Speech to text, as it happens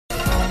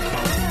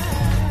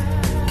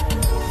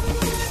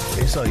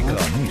SAK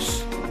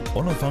nuus,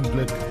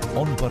 onafhanklik,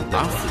 onpartydig.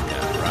 Africa,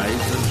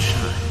 rise and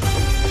shine.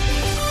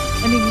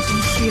 In die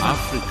museum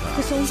Afrika,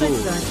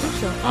 gesondheidswerkers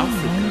sal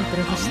aanlyn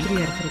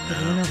registreer vir die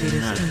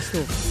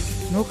coronavirus-instof.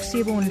 Nog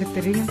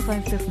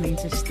 753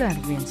 mense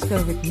sterf weens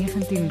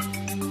COVID-19.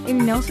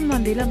 In Nelson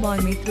Mandela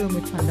Bay Metro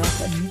met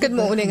vandag 'n Good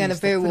morning and a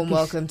very warm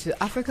welcome to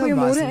Africa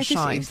Rise and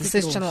Shine. This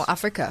is Channel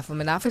Africa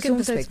from an African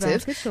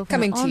perspective,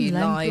 coming to you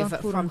live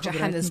from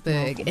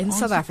Johannesburg in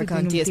South Africa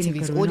on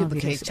DSTV's audio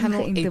bouquet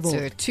channel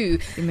 802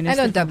 and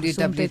on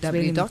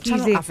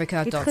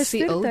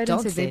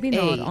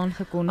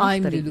www.channelafrica.co.za.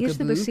 I'm Lulu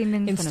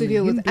Gabu, in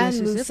studio with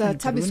Anne Musa,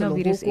 Thabiso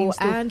Lohoko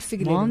and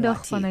Figileni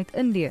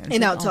Wati.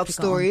 In our top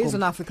stories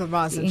on Africa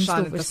Rise and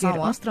Shine in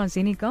Kasawa,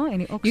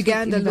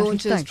 Uganda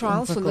launches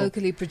trials for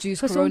locally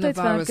produced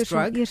coronavirus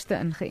drug,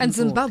 and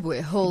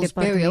Zimbabwe holds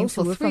burial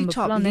for 3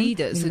 top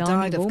leaders who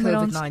died of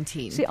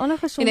COVID-19.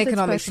 In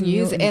economics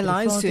news,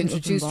 airlines to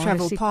introduce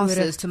travel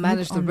passes to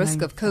manage the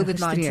risk of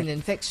COVID-19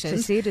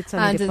 infections.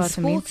 And in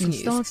sports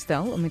news,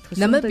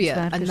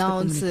 Namibia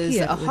announces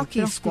a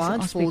hockey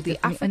squad for the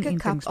Africa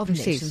Cup of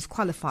Nations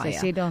qualifier.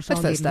 But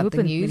first up,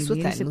 the news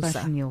with Anne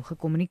Musa.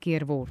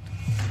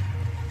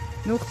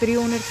 Nog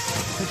 300,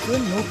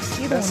 nog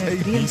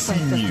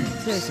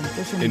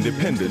 753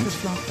 Independent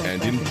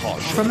and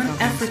impartial. From an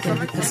African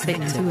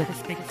perspective.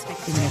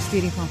 Die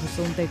Ministerie van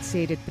Gesondheid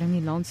sê dit bring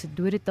die land se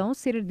dodetal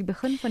sedert die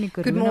begin van die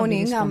Good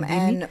morning, I'm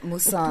Anne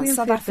Musa.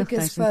 South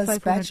Africa's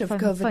first batch of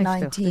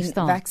COVID-19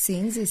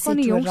 vaccines is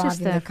set to arrive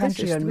in the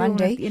country on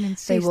Monday.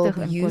 They will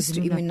be used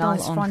to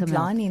immunize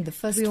frontline in the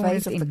first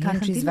phase of the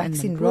country's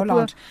vaccine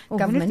rollout.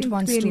 Government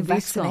wants to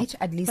vaccinate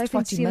at least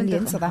 40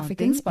 million South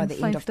Africans by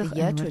the end of the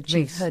year to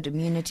achieve herd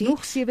immunity.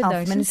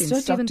 Health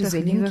Minister Dr.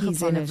 Zelinki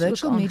in a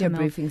virtual media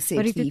briefing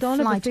said the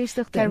flight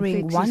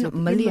carrying 1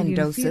 million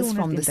doses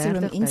from the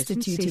Serum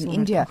Institute in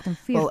India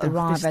will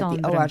arrive at the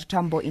OR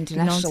Tambo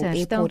International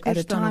Airport at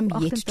a time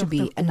yet to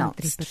be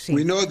announced.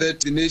 We know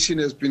that the nation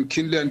has been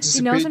keenly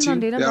anticipating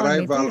the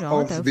arrival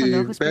of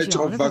the batch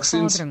of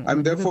vaccines.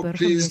 I'm therefore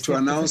pleased to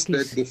announce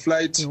that the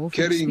flight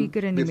carrying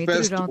the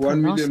first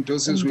 1 million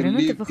doses will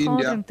leave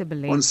India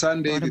on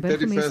Sunday, the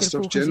 31st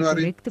of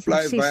January,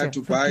 fly via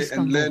Dubai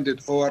and land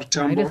at OR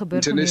Tambo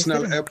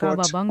International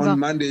Airport on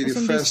Monday, the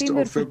 1st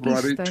of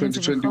February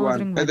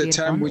 2021, at the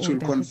time which will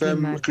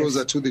confirm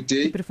closer to the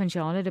day. The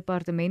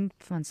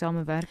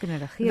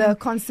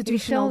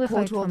Constitutional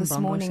Court will this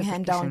morning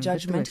hand down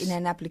judgment in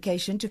an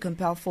application to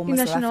compel former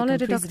South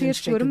African President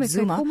Jacob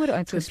Zuma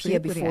to appear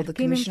before the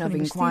Commission of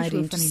Inquiry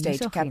into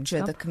State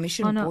Capture. The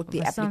Commission brought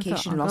the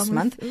application last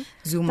month.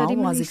 Zuma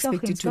was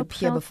expected to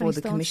appear before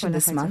the Commission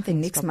this month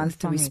and next month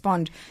to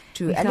respond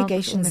to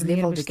allegations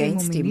levelled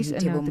against him.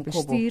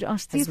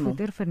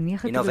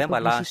 In November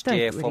last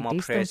year, former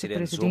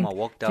President Zuma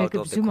walked out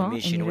of the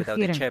Commission without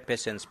the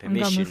chairperson's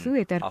permission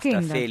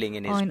after failing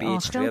in his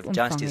bid to have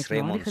Justice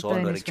Raymond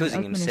Zondo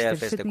recusing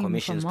himself as the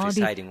Commission's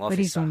presiding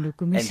officer. And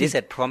this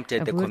had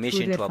prompted the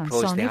Commission to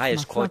approach the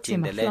highest court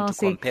in the land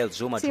to compel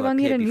Zuma to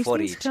appear before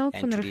it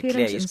and to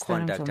declare his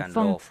conduct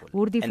unlawful.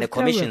 And the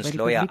Commission's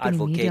lawyer,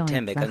 Advocate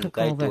Thembeka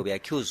Nqaitobi,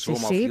 accused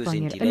Zuma of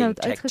using delayed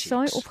tactics.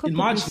 In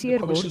March, the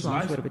Commission's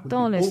life would be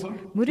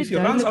over. If he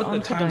runs out the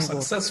time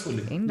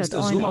successfully,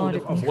 Mr. Zuma would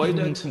have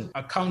avoided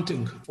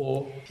accounting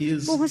for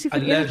his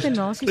alleged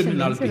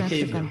criminal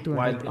behavior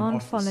while in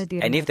office.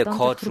 And if the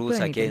court rules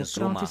against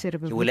Zuma,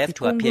 he will have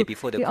to appear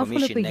before the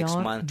Commission next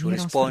month to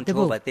respond to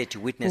over 30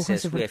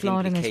 witnesses who have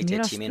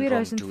implicated him in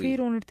wrongdoing.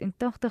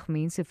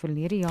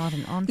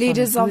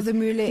 Leaders of the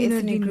Mule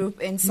ethnic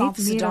group in South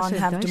Sudan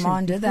have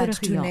demanded that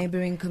 2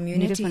 neighbouring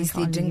communities,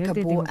 the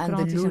Dinkapo and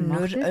the Lu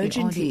Nur,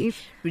 urgently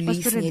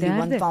release nearly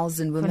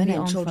 1,000 women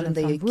and children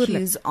they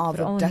accuse of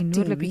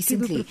abducting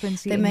recently.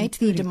 They made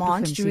the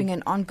demand during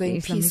an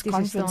ongoing peace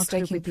conference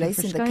taking place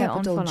in the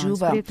capital,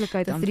 Juba.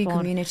 The 3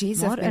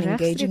 communities have been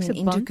engaging in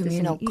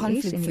intercommunal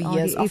conflict for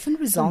years, often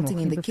resulting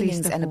in the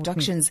killings and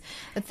abductions.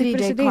 A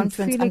 3-day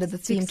conference under the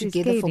theme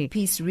Together for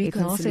Peace,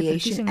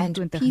 Reconciliation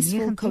and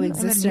Peaceful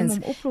Coexistence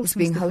is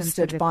being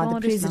hosted by the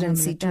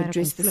presidency to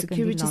address the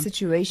security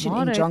situation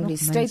in Jonglei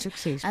State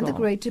and the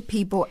Greater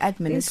People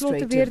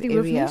Administrative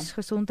Area.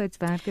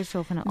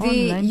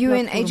 The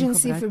UN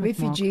Agency for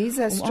Refugees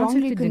has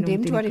strongly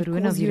condemned what it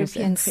calls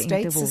European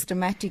states'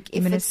 systematic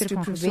efforts to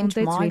prevent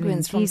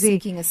migrants from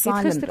seeking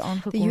asylum.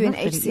 The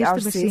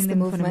UNHCR says the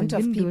movement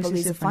of people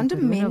is a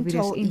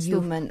fundamental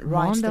human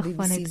right that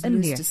it sees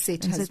to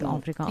set has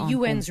been. The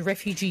UN's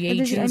refugee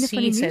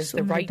agency says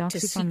the right to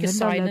seek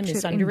asylum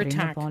is under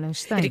attack.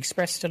 It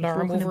expressed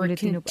alarm over a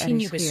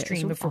continuous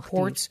stream of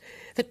reports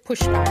that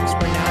pushbacks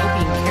were now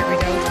being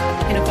carried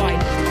out in a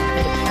violent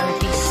and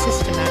apparently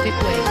systematic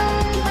way.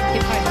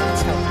 It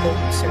highlights how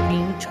boats are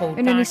being towed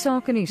back,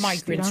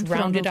 migrants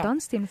rounded up. The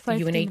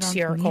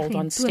UNHCR called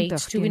on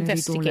states to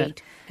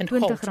investigate and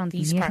halt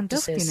these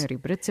practices.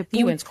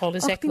 The UN's call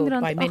is echoed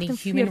by many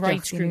human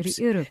rights groups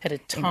at a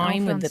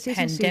time when the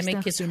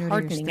pandemic is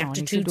hardening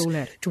attitudes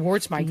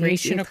towards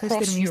migration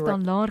across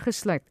Europe.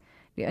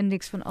 Die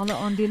indeks van alle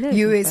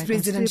aandele. US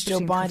President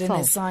Joe Biden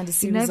has signed a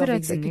series of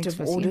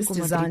executive orders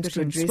designed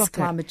to address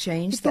climate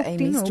change. The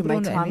aim is to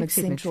make climate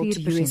central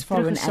to US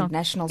foreign and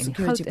national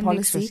security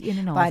policy.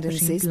 Biden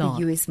says the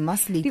US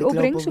must lead the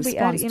global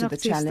response to the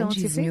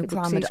challenge. His new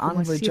climate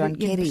envoy John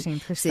Kerry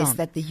says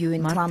that the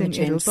UN Climate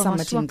Change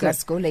Summit in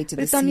Glasgow later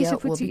this year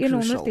will be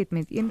crucial.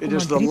 It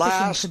is the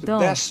last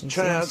best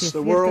chance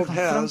the world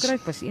has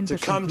to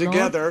come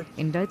together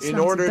in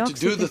order to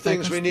do the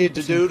things we need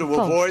to do to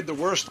avoid the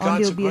worst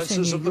consequences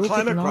of the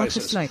climate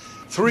crisis.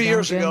 3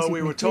 years ago,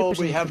 we were told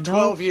we have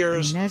 12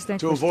 years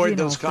to avoid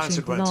those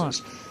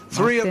consequences.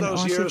 3 of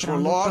those years were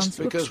lost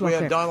because we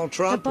had Donald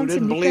Trump who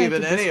didn't believe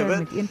in any of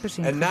it,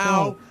 and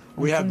now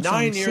we have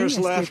 9 years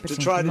left to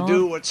try to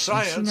do what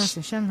science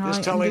is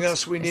telling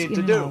us we need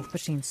to do.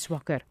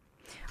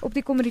 Op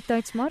die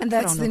kommoditeitsmark and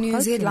that's the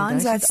news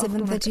headlines at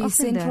 7:30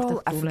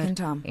 Central African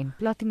Time. En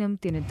platinum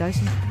teen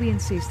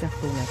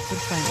 $1,062 per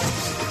fyn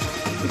ons.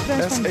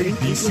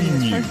 SABC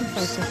News,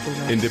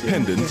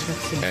 independent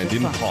and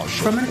impartial.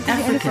 From an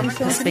African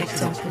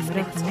perspective.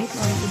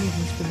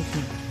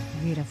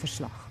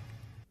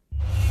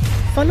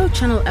 Follow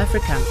Channel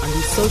Africa on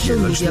the social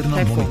media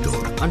platforms.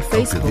 On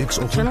Facebook,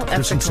 Channel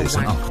Africa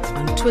 1.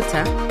 On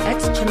Twitter,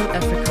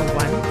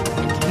 @ChannelAfrica1.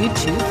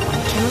 YouTube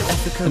on Channel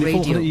Africa Radio. In die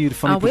volgende uur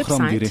van die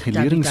program die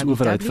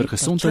reguleringsowerheid vir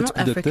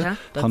gesondheidsprodukte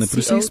gaan 'n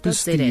proses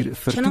bestuur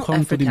vir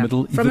toegang tot die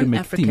middel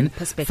Ivermectin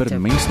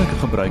vir menslike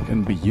gebruik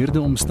in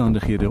beheerde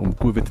omstandighede om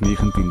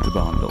COVID-19 te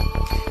behandel.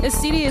 'n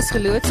Studie is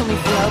geloods om die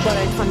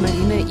volhoubaarheid van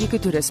marine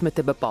ekotourisme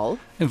te bepaal.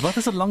 En wat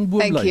is 'n lang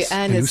booblys? Thank you,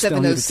 and it's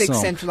 7:06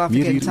 Central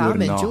African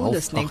Time, and you're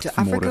listening to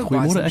Africa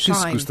Rise and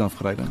Shine.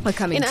 We're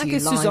coming to you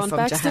live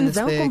from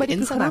Johannesburg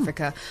in South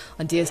Africa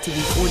on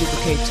DSTV Audio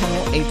Bouquet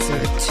Channel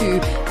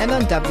 802 and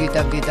on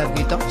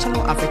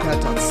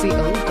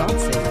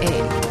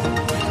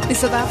www.channelafrica.co.za. The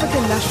South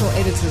African National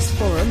Editors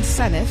Forum,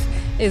 SANEF,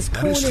 is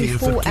calling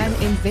for an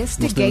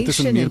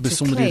investigation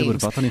into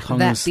claims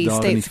that the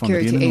State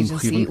Security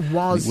Agency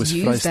was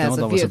used as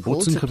a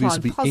vehicle to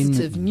plant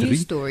positive news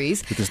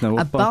stories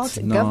about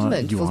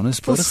government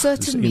for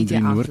certain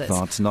media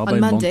outlets. On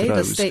Monday,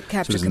 the State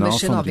Capture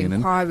Commission of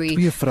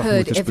Inquiry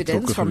heard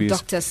evidence from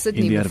Dr.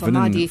 Sydney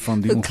Mufamadi,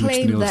 who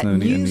claimed that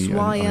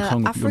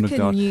Newswire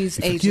African News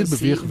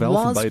Agency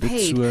was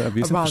paid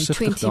around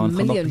 20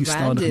 million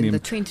rand in the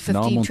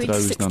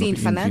 2015-2016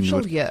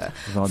 financial year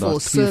for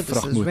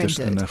services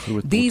rendered.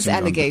 These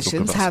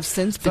allegations have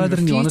since been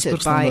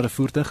refuted by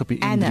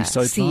Anna,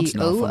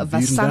 CEO of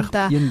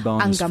Vasanta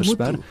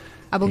Angamutu.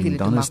 En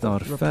dan is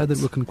daar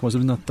verder ook in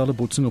KwaZulu-Natal 'n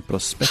botsing op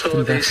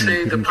Prospectenweg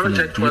en the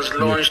project was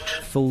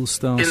launched in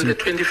the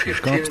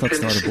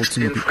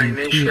 2015-2016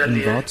 financial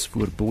year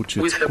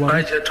with a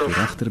budget of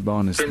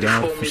 24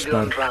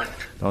 million rand.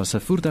 Daar is 'n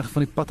voertuig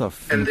van die pad af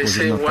and they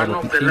say one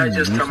of the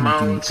largest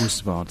amounts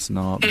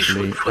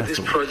issued for this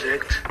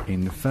project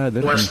en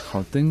verder was in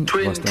Gauteng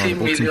was daar 'n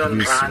botsing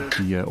gewees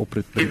die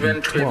oprit by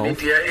given to a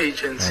media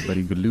agency. by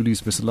die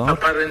Gululies beselaar.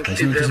 Apparently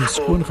Dit is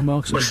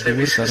skoongemaak so was dat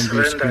daarom services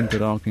weer skoon rendered te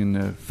raak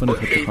en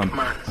vinniger te gaan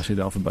as jy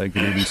daar verby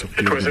Gululies of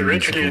It was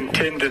originally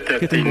intended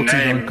that the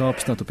name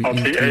of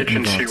the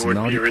agency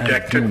would be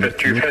redacted,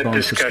 but you've had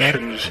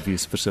discussions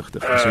with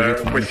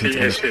the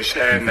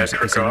SSA in that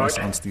regard,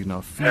 and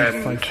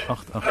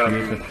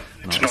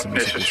it's not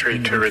necessary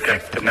to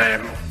redact the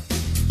name.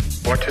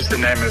 What is the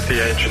name of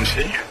the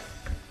agency?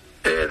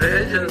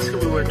 The agency,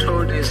 we were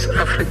told, is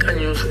Africa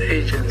News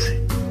Agency.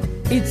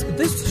 It's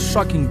this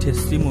shocking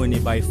testimony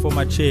by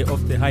former chair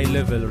of the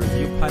high-level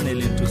review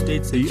panel into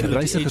State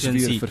Security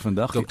Agency,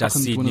 Dr.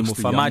 Sydney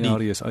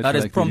Mufamadi, that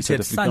has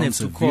prompted SANEF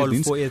to call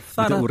for a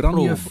thorough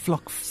probe.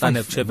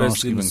 SANEF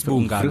chairperson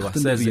Bungarwa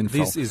says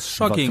this is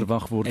shocking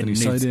and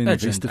needs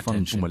urgent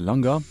attention.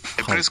 The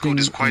press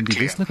code is quite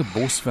clear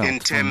in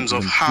terms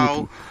of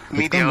how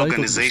media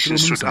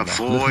organizations should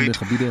avoid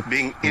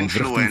being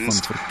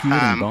influenced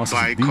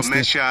by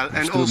commercial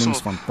and also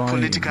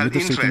political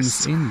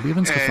interests,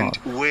 and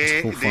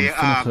where they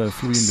are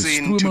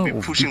seen to be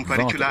pushing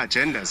particular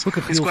agendas.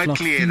 It's quite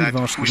clear that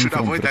we should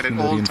avoid that at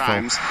all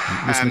times,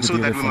 so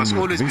that we must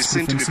always be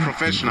seen to be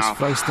professional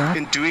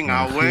in doing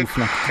our work,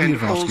 and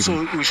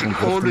also we should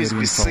always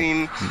be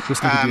seen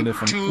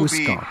to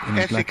be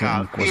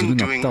ethical in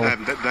doing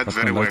that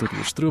very work.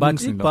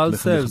 But Iqbal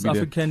says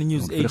African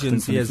News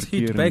Agency has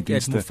hit back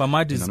at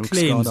Mufamadi's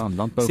claims,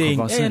 saying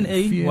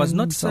ANA was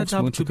not set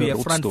up to be a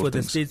front for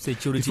the State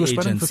Security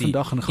Agency.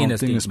 In a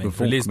statement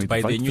released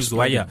by the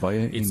Newswire,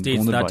 it states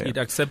that it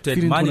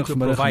accepted money to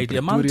provide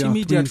a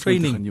multimedia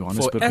training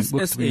for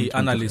SSA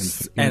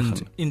analysts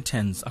and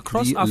interns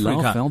across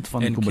Africa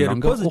and carry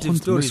positive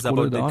stories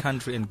about the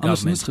country and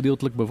government.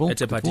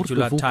 At a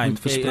particular time,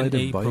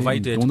 ANA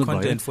provided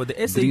content for the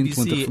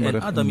SABC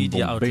and other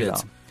media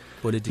outlets.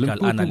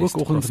 political analyst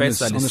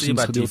Professor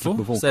Nisiba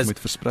Tifo says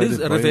these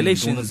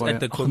revelations at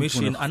the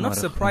Commission are not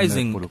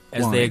surprising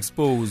as they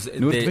expose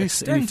the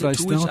extent to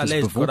which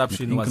alleged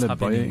corruption was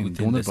happening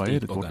within the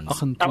state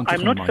organs.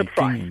 I'm not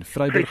surprised,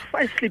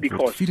 precisely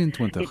because it is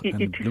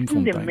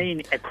in the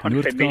main a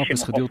confirmation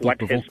of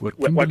what we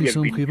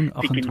have been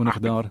picking up.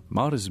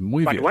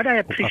 But what I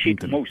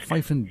appreciate most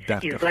is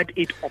that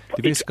it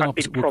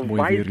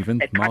provides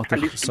a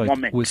catalyst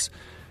moment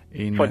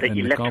for the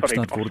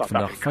electorate of South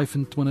Africa.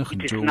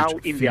 It is now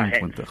in their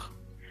hands.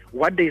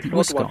 What they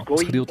thought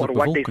was going or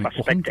what they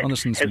suspected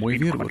has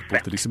been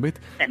confirmed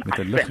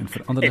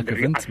and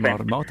affirmed by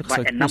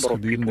a number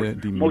of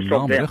people. Most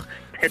of them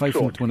had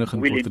thought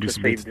willing to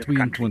save this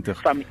country.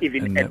 Some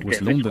even at the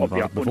risk of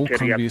their own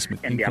careers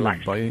and their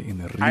lives.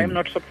 I am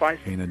not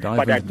surprised,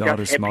 but I'm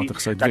just happy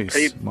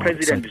that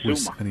President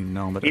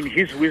Zuma, in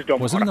his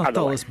wisdom or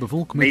otherwise,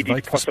 made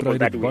it possible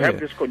that we have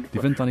this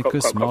conversation at the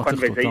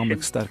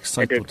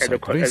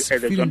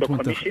Zondo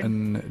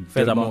Commission.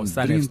 Furthermore,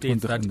 Sane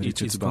states that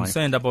it is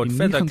concerned about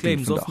further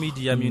claims of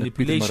media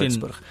manipulation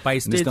by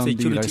State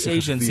Security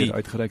Agency.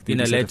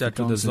 In a letter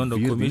to the Zondo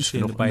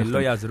Commission by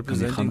lawyers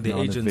representing the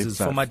agency's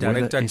former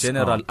Director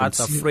General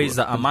Arthur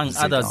Fraser, among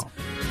others,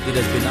 it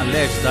has been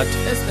alleged that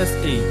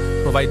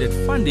SSA provided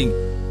funding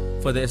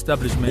for the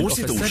establishment of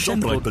a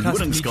certain broadcast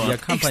media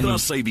company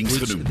which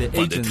the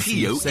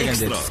agency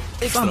seconded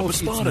some of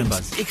its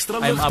members.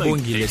 I am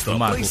Abongile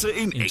Tomago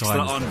in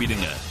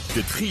Johannesburg.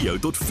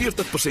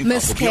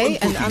 Ms. K,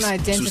 an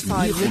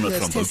unidentified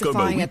witness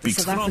testifying at the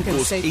South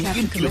African State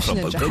Capture Commission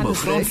in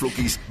Johannesburg,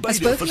 has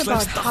spoken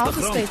about how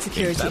the State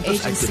Security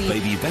Agency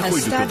has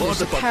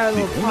established a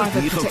parallel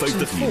private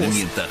protection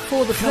force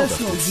for the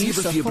personal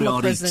use of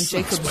former President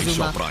Jacob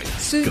Zuma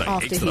soon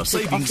after he took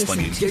office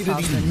in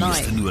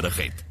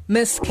 2009.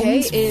 Ms. K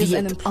is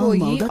an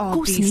employee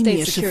of the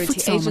State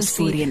Security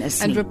Agency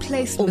and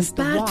replaced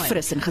Mr.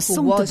 Y,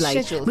 who was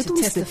scheduled to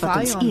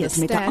testify on the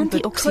stand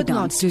but could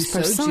not do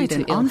so due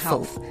to ill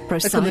health.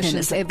 The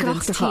Commission's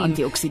evidence team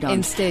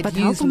instead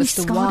used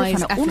Mr.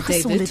 Y's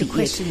affidavit to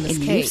question Ms.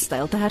 K.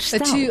 The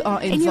two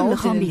are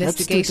involved in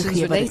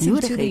investigations relating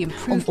to the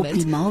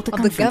improvement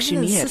of the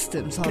governance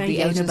systems of the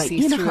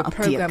agency through a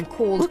program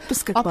called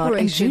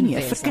Operation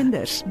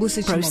Vesa.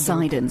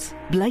 Prosidence,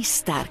 bly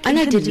sterk.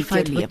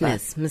 Unidentified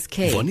witness, Ms.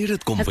 K, wanneer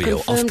dit kom by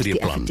jou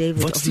aftreeplan,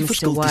 wat's die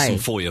verskil tussen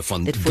fooie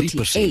van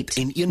 3%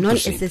 en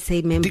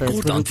 1%? Die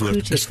kort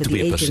antwoord is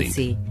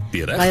 2%.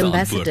 Die regte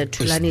antwoord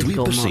is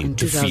 2%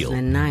 te veel.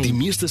 Die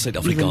meeste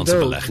Suid-Afrikaanse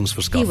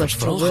beleggingsverskaffers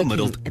vra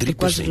gemiddeld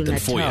 3% in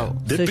fooie.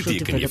 Dit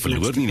beteken jy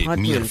verloor nie net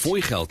meer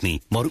fooie geld nie,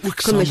 maar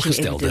ook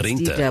saamgestelde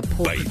rente.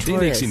 By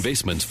Tenex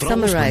Investments vra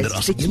ons minder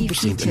as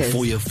 1% in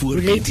fooie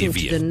voor BTW,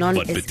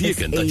 wat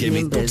beteken dat jy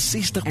met tot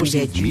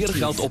 60% meer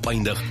geld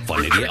opeindig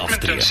wanneer jy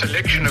aftree.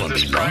 Want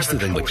die laaste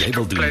ding wat jy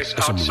wil doen is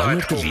om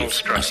langer te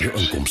leef as jou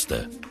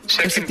inkomste.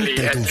 Is dit nie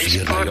tyd om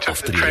weer na jou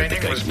aftrede te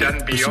kyk nie?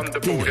 Besoek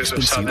Tenex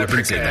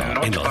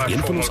en laat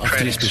een van ons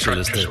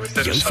aftreespecialiste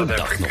jou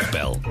vandag nog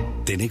bel.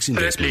 Tenex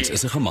Investments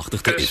is 'n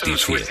gemagtigde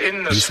FTSE.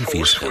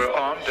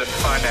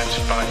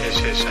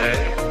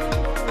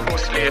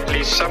 Mostly at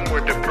least some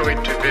were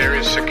deployed to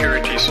various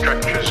security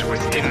structures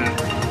within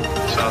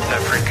South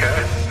Africa.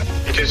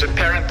 It is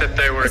apparent that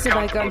they were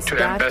accountable to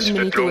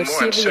Ambassador Dhlomo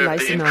and served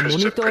the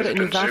interests of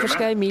President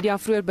Zuma. Media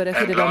vroeër berig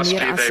het dat daar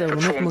meer as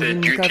 100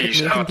 miljoen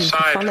COVID-19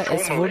 gevalle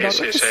is, word daar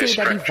ook gesê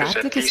dat die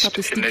werklike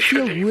statistiek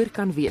veel hoër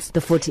kan wees.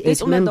 The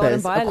 48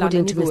 members,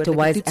 according to Mr.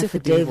 Y's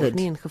affidavit,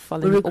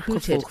 were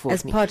recruited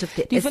as part of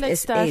the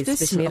SSA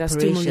special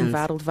operations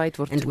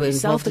and were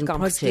involved in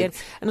projects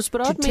to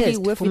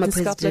test former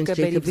President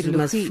Jacob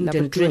Zuma's food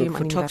and drink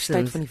for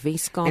toxins and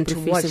to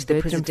watch the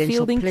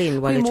presidential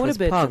plane while it was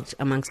parked,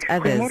 amongst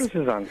others.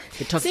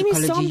 The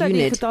toxicology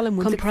unit,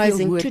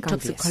 comprising 2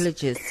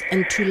 toxicologists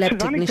and 2 lab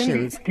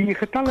technicians,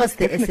 cost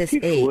the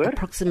SSA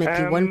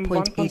approximately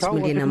 1.8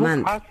 million a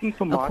month,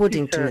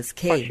 according to Ms.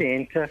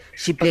 K.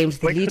 She blames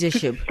the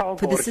leadership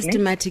for the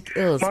systematic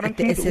ills at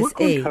the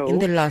SSA in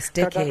the last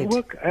decade.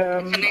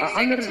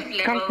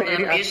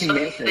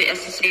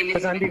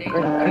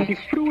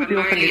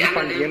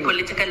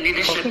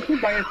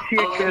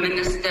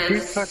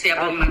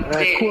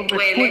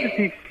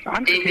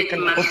 David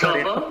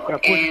Masobo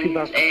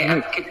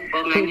and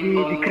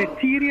die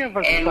criteria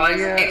was baie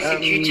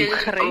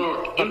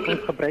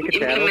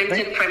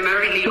implemented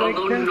primarily,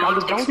 although not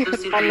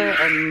exclusively,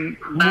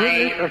 by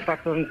Mr.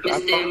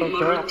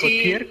 Moruti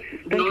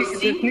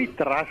Nosi,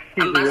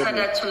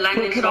 Ambassador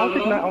Tulani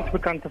Zomo,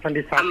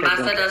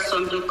 Ambassador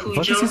Sondukujo,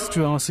 wat is die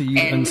situasie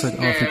hier in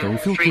Suid-Afrika?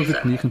 Hoeveel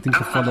COVID-19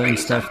 gevalle en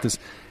sterftes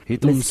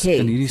het ons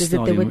in hierdie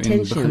stadium en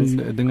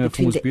begin dinge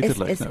vir ons beter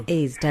lyk nou?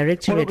 SSA's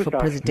Directorate for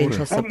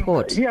Presidential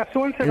Support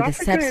and the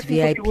SAPS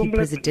VIP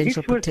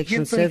Presidential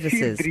Protection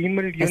Services,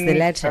 as the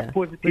latter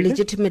were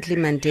legitimately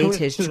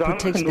mandated to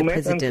protect the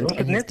President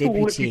and his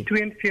deputy.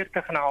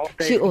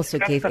 She also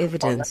gave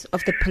evidence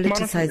of the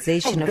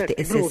politicization of the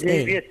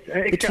SSA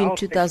between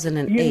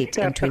 2008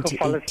 and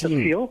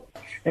 2018.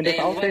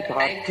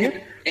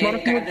 Maar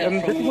ons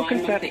moet dit ook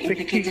in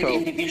perspektief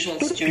hou.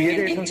 Tot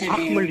dede het ons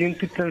 8 miljoen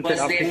toetsen in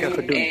Zuid-Afrika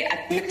gedoen.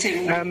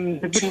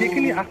 Dit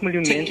beteken nie 8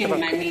 miljoen mense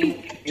wat gedoen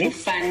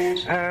is.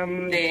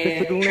 Dit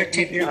bedoel net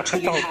die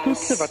getal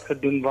toetsen wat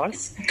gedoen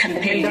was.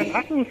 En dan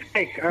as ons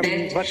kyk,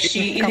 wat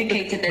die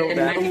kampus nou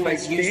daarby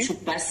sê,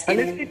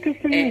 hulle sê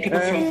tussen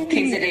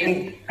 10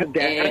 en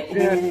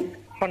 30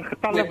 van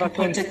getalle wat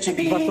ons as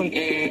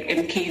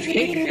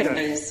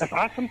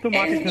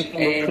asymptomatisch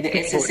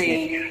getoets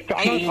word.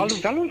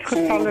 Alhoewel ons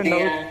getalle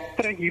nou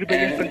terug hier by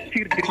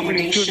 1.4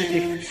 miljoen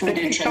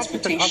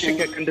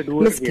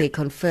Ms. K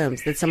confirms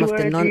that some of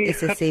the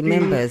non-SSA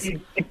members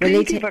were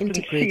later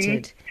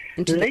integrated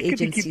into the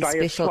agency's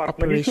Special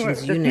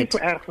Operations Unit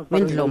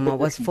when Loma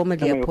was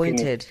formally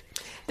appointed.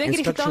 Dink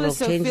jy die getalle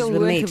sou veel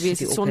hoër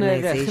gewees het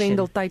sonder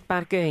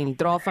grendeltydperke en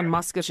dra van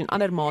maskers en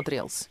ander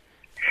maatreëls?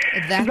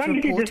 That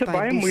report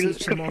by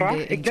moeilike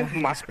vraag. Ek dink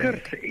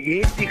maskers het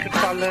die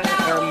getalle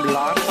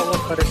laag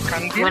vir dit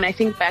kan wees. When I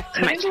think back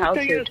to my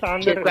childhood,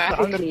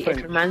 geographically, it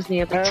reminds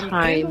me of a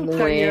time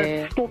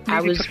where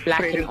I was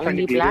black and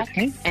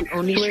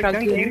only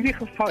struggling,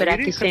 but at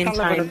the same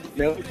time,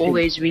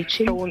 always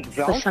reaching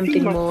for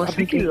something more,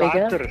 something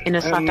bigger, in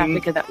a South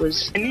Africa that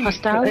was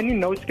hostile.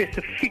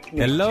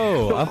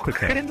 Hello,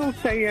 Africa.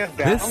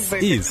 This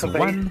is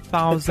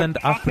 1,000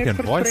 African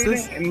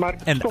Voices,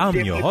 and I'm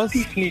your host,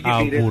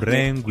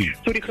 Urengwi.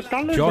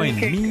 Join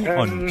me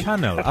on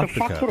Channel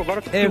Africa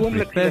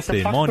every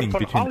Thursday morning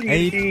between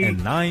 8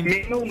 and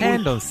 9,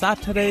 and on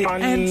Saturday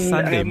and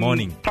Sunday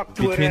morning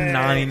between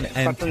 9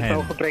 and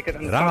 10.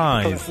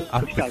 Rise,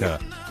 Africa,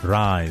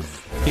 rise.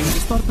 En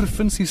die paar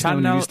provinsies nou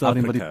in die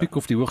stadium wat die piek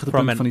of die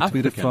hoogtepunt van die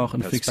tweede vlaag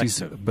infeksies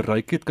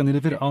bereik het, kan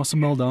julle weer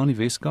asemhaal daar in die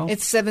Weskaap?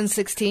 It's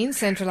 7:16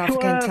 Central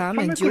African Time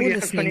and you're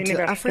listening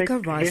to Africa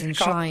Rise and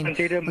Shine.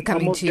 We're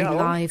coming to you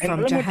live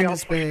from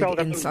Johannesburg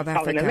in South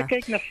Africa.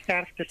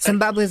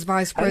 Zimbabwe's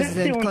Vice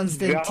President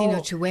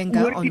Constantino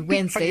Chiwenga on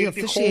Wednesday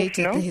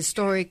officiated the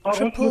historic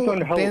triple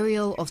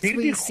burial of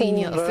 3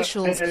 senior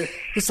officials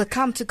who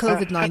succumbed to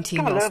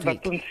COVID-19 last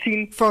week.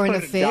 Foreign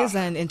Affairs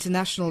and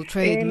International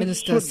Trade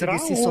Minister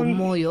Sibusiso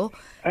Moyo,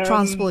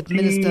 Transport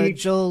Minister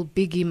Joel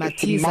Biggie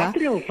Matiza,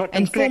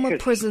 and former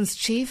prisons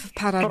chief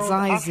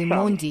Paradzai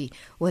Zimondi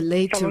were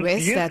laid to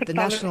rest at the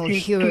National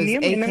Heroes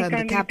Acre in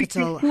the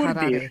capital,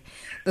 Harare.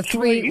 The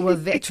 3 were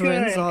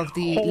veterans of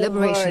the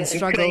liberation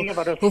struggle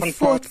who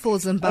fought for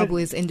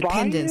Zimbabwe's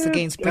independence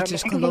against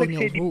British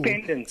colonial rule.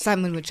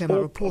 Simon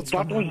Wichema reports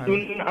from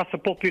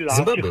Harare.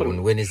 Zimbabwe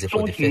on Wednesday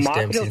for the first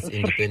time since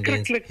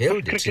independence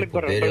held the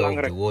triple burial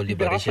of the war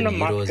liberation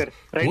heroes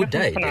who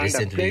died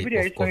recently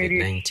of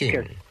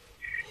COVID-19.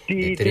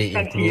 The 3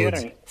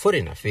 include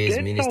Foreign Affairs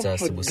Minister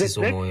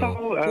Sibusiso Moyo,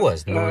 who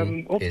was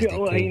known as the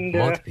coup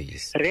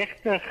mouthpiece,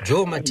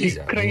 Joe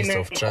Matiza, Minister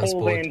of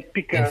Transport,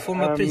 and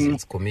former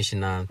Prisons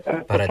Commissioner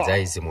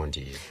Paradzai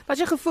Zimondi.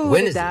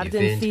 Wednesday's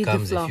event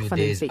comes a few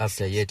days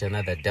after yet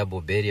another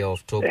double burial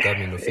of top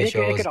government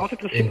officials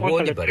and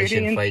war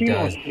liberation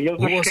fighters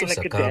who also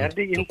succumbed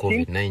to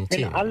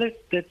COVID-19.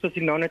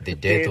 The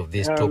death of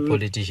these top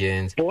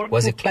politicians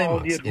was a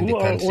climax in the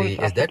country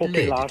as that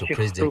led to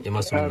President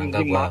Emmerson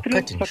Mnangagwa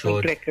cutting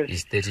short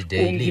his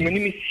 30-day leave.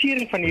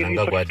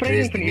 Mnangagwa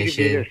addressed the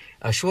nation,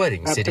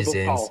 assuring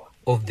citizens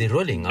of the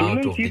rolling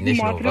out of the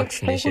national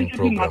vaccination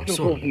program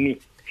soon.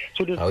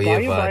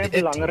 However,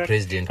 the acting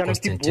President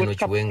Constantino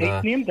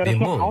Chiwenga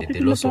bemoaned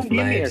the loss of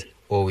lives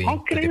owing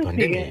to the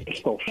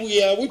pandemic.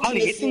 We are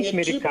witnessing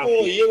a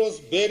triple heroes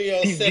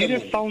burial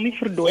ceremony following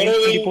the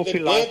death of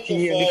our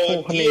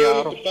dear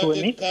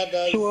Republic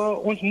cadres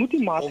of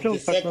the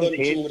second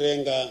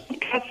Chimurenga,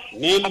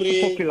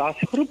 namely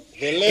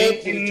the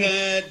late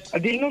retired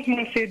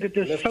Lieutenant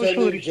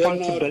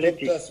General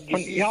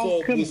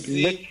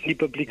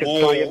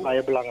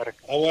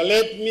Our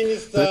late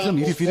Minister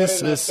hierdie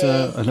virus is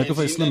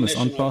slim, is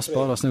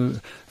aanpasbaar. Daar's nou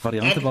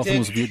variante waarvan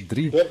ons weet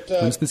 3,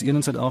 minstens 1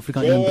 in Suid-Afrika,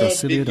 1 in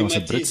Brasilië, daar's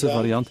 'n Britse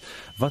variant.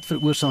 Wat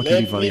veroorsaak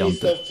hierdie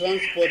variante?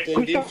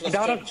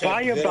 Daar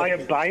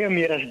is baie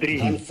meer as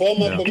 3.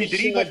 Die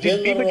 3 wat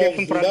jy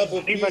van praat,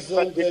 die wat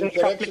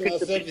wetenskaplike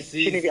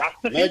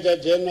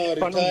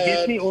van ons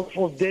weet nie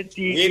of dit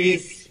die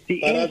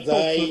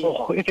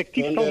enstof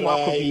effectief sal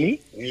maak of nie.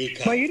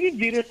 Maar hierdie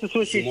virus,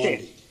 soos jy sê,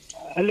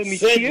 hulle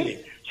muteer,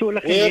 so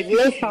hulle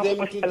genetiese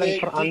samenstelling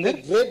verander,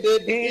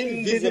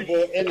 en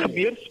dit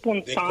gebeur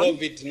spontaan,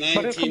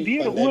 maar dit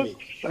gebeur ook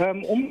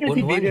omdat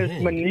die virus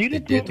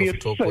maniere probeer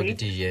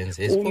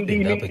is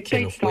opening up a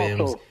can of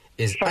worms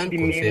as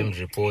unconfirmed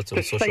reports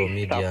on social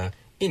media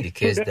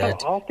indicates that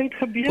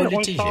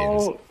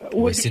politicians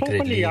were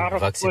secretly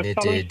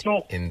vaccinated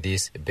and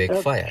this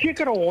backfired.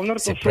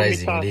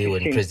 Surprisingly,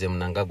 when President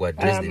Mnangagwa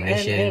addressed the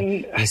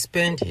nation, he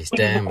spent his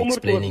time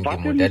explaining the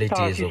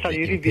modalities of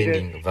the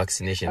impending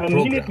vaccination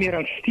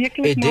program.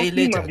 A day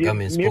later,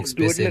 government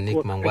spokesperson Nick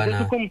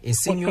Mangwana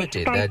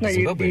insinuated that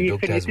Zimbabwean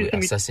doctors were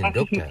assassin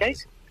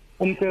doctors.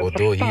 om te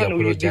Although he verstaan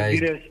hoe die apologized,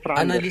 virus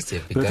verander. analysts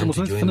have Peter, begun ons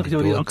to moet join vinnig the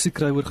jou dood reaksie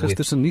kry oor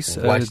gister se nuus,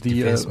 what die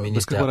Defense Minister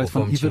beskikbaarheid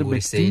van Ofam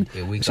ivermectin.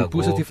 said a week Is jy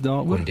positief ago,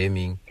 daaroor?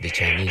 condemning the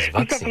Chinese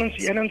vaccines.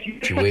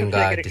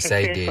 Chiwenga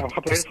decided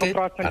to skate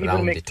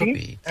around the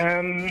topic.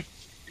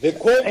 The En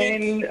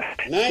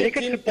ek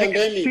het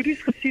COVID-19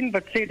 studies gesien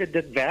wat sê dat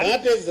dit werk.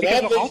 That has Ek is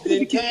nog ravaged altyd the 'n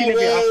bietjie entire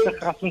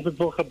senuweeagtig as ons dit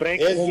wil gebruik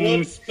has om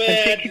not spared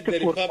infeksie te the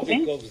Republic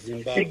voorkom. of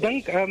Zimbabwe. Ek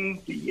dink The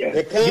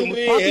jy country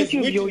moet praat has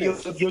met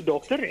witnessed jou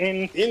dokter en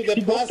in the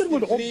die past dokter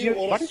moet 3 opweeg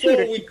or wat is so die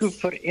risiko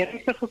vir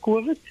ernstige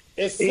COVID a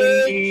en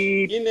surge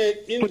die in the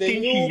new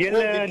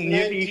potentiële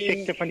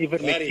neeweffekte COVID-19 van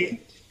ivermectin. variant,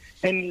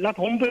 En laat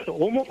hom of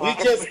haar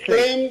which has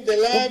claimed the of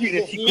die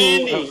lives of risiko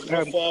many of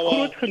our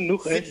groot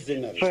genoeg is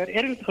citizens, vir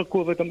ernstige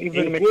COVID om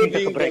ivermectin te including the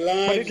gebruik.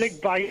 Maar dit lives lyk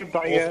baie of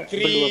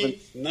 3 belovend.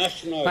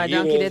 national Baie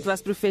dankie, dit heroes.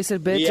 was professor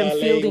We Bertram are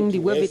Fielding, laying die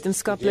to rest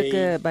hoofwetenskaplike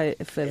today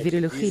vir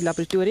virologie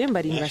laboratorium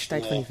by die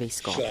Universiteit van die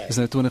Wes-Kaap. Dit is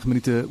nou 20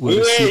 minute oor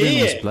 7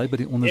 en ons bly by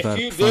die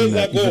onderwerp van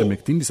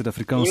ivermectin. Die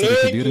Suid-Afrikaanse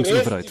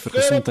Reguleringsowerheid vir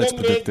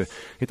Gesondheidsprodukte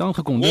het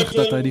aangekondig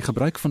dat hy die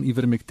gebruik van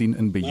ivermectin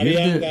in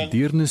beheerde,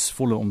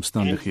 deernisvolle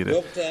omstandighede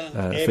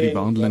vir die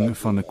behandeling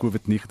van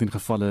COVID-19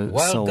 gevalle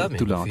sal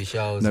toelaat.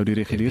 Nou die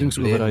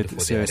Reguleringsowerheid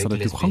sê hy sal 'n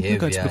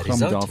toeganklikheidsprogram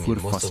daarvoor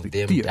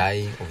fasiliteer.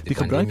 Die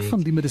gebruik van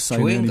die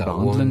medisyne in die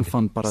behandeling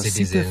van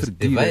parasiete vir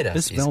diere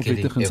is wel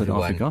wettig in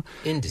Suid-Afrika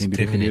en die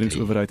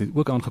Reguleringsowerheid het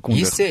ook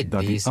aangekondig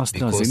dat die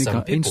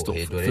AstraZeneca-enstof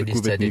vir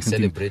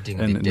COVID-19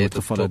 in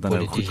noodgevalle dan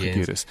nou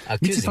goedgekeur is.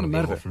 Mitsi van der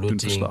Merwe doen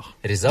verslag.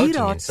 Die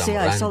raad sê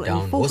hy sal in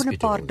die volgende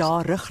paar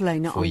dae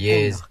riglyne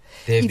aankondig.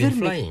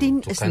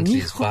 Ivermectin is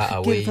nie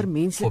goedgekeur vir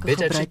menslike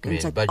gebruik in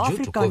Suid-Afrika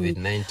nie,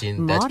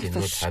 maar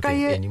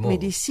verskeie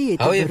medisyne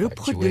het 'n beroep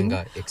gedoen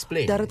dat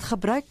dit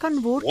gebruik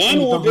kan word in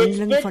die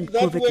behandeling van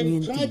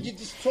COVID-19.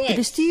 Die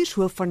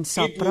bestuurshoof van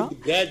SAPRA,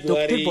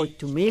 Dr.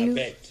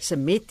 Boitumelo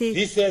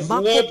Semete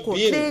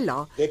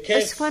Makokotlela,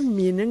 is van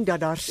mening dat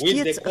daar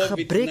steeds 'n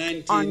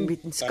gebrek aan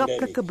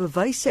wetenskaplike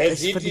bewyse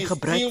is vir die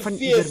gebruik van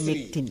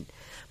ivermectin.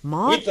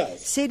 Maar,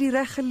 sê die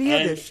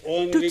reguleerders,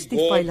 toets die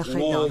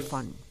veiligheid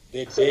daarvan.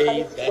 The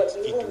day that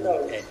it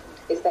will end.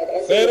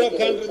 Fellow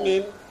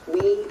countrymen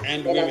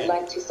and women,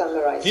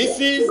 this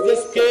is the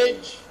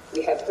stage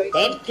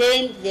that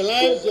claimed the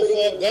lives of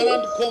our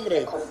gallant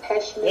comrades,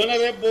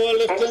 Honorable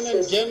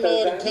Lieutenant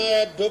General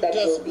retired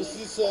Dr.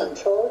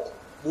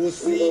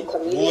 Busi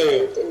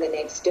Moyo,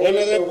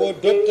 Honorable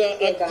Dr.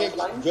 Architect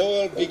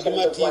Joel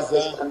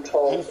Bigmatiza, and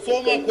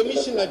former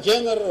Commissioner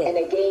General,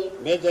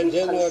 Major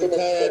General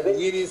retired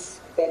Willis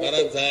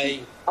Baradzai.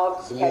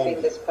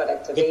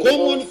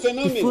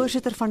 Die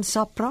voorsitter van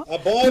SAPRA,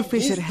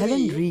 professor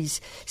Helen Rees,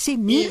 sê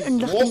meer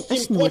inligting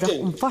is nodig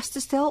om vas te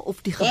stel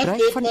of die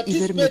gebruik van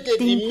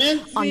ivermectin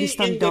aan die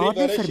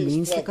standaarde vir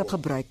menslike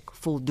gebruik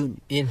voldoen.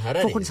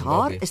 Volgens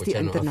haar is die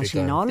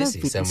internasionale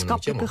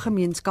wetenskaplike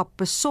gemeenskap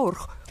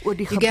besorg oor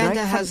die gebruik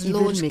van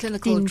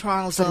ivermectin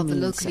trials of the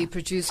locally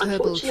produced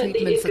herbal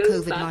treatment for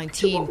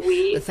COVID-19.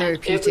 The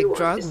therapeutic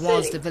drug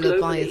was developed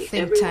by a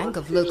think tank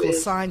of local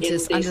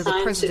scientists under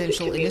the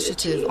Presidential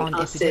Initiative on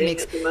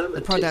Epidemics.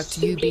 The product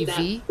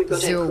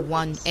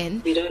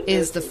UBV01N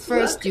is the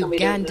first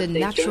Ugandan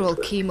natural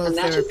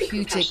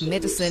chemotherapeutic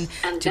medicine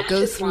to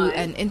go through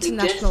an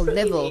international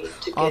level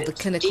of the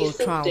clinical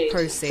trial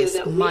process.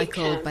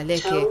 Michael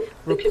Baleke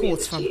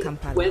reports from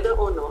Kampala.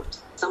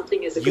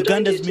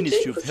 Uganda's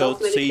Ministry of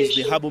Health says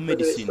the herbal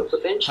medicine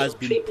has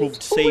been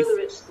proved safe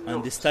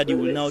and the study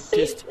will now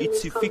test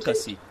its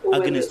efficacy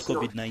against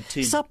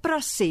COVID-19.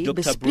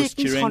 Dr. Bruce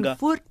Chirenga,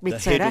 the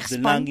head of the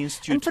Lung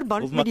Institute of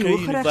Makerere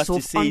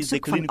University, says the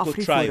clinical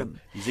trial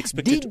is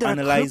expected to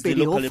analyze the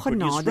locally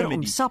produced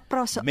remedy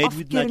made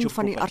with natural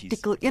properties.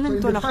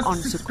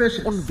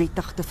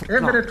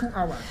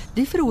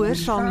 Die verhoor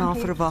sal na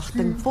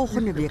verwagting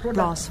volgende week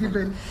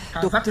plaasvind.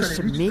 Dr.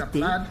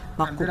 Semete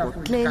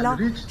Makokotlela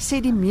sê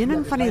die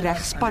mening van die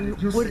regspan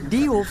oor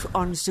die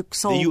hofaansoek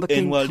sal bekend The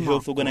UN World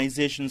Health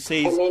Organization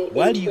says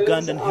while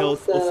Ugandan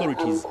health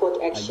authorities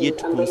are yet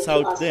to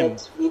consult them,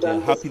 they are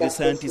happy the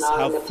scientists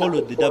have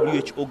followed the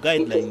WHO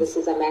guidelines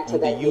on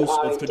the use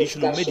of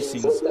traditional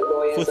medicines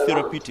for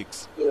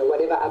therapeutics.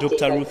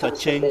 Dr. Ruth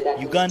Acheng,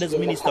 Uganda's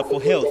Minister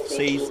for Health,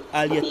 says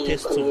earlier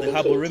tests of the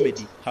herbal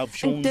remedy have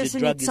shown the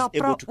drug is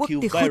able to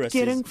kill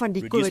viruses,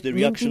 reduce the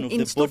reaction of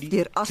the body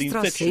to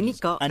infections,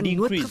 and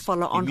increase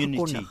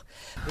immunity.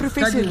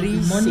 Professor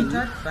Rees sê,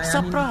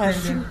 SAPRA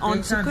hersien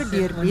aansoeke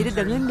deur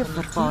mededingende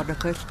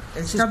vervaardigers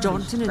soos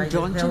Johnson &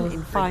 Johnson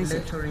en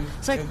Pfizer.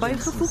 Sy het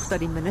bygevoeg dat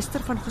die minister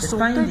van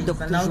Gesondheid,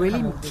 Dr.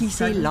 Zweli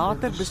Mkhize,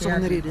 later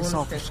besonderhede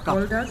sal verskaf.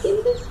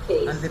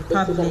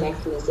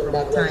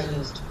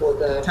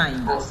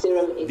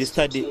 The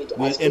study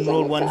will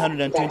enroll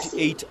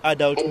 128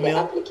 adult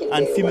male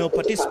and female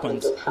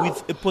participants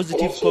with a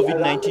positive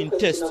COVID-19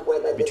 test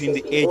between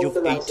the age of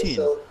 18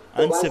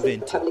 and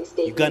 70.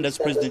 Uganda's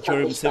President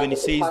Yoweri Museveni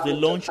says the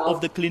launch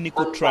of the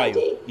clinical trial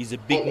is a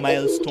big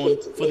milestone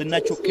for the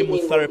natural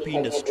chemotherapy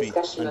industry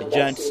and a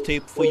giant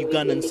step for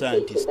Ugandan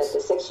scientists.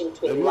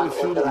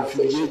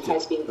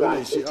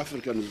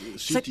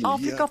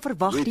 Suid-Afrika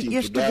verwag die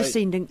eerste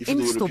besending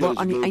enstowwe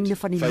aan die einde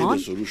van die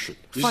maand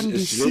van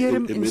die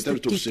Serum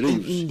Instituut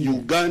in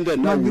Indië.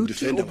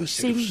 Maluti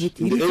Obuseng het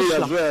hierdie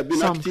verslag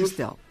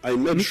saamgestel.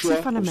 Mitsi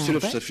van der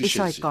Merwe,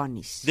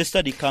 SAK-nuus. The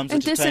study comes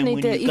at a time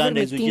when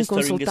Uganda is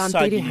registering a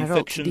sudden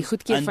infection die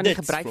goedkeur van die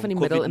gebruik van die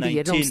middel in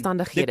beheerde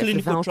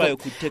omstandighede verwelkom.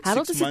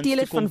 Harold is 'n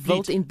teeler van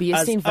wild en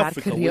beeste en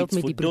werk gereeld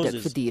met die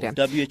produk vir diere.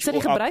 Sy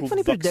die gebruik van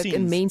die produk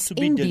in mens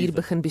en dier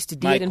begin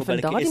bestudeer en van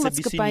daardie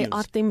maatskappy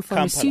Artem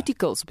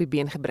Pharmaceuticals op die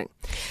been gebring.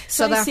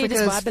 South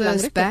Africa's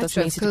first batch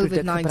of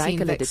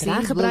COVID-19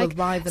 vaccine will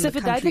arrive in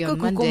the country on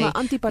Monday.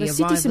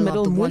 The arrival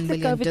of the 1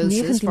 million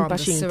doses from the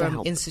Serum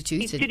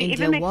Institute in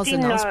India was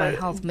announced by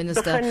Health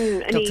Minister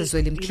Dr.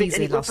 Zweli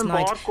Mkhize last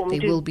night. They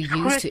will be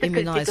used to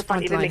immunize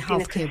frontline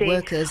healthcare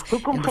workers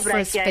in the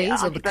first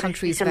phase of the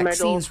country's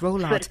vaccines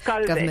rollout.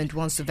 Government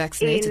wants to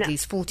vaccinate at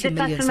least 40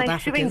 million South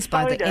Africans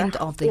by the end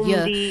of the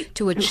year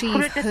to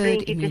achieve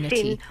herd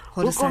immunity.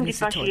 Hoekom die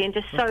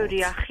pasiënte sou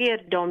reageer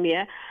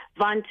daarmee,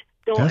 want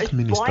Health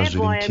Minister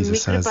Zweli Mkhize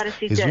says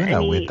he's well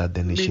aware that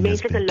the nation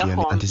has been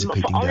clearly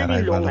anticipating the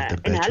arrival of the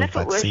batch of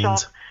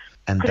vaccines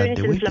and that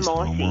the wait is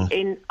normal.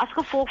 The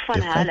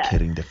flight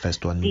carrying the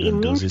first 1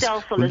 million doses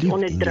will leave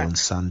India on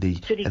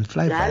Sunday and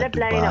fly via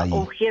Dubai.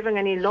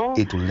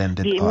 It will land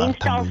at our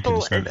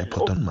Tambo International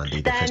Airport on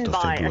Monday, the 1st of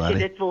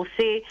February.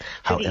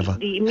 However,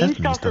 Health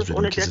Minister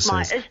Zweli Mkhize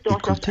says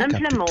it could take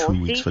up to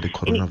 2 weeks for the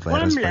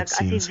coronavirus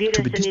vaccines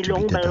to be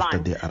distributed after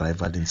their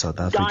arrival in South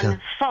Africa.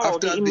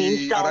 After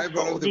the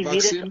arrival of the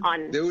vaccine,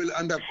 they will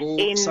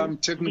undergo some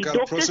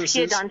technical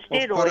processes of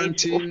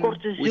quarantine,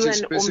 which is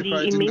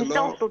specified in the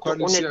law,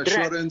 quality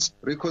assurance,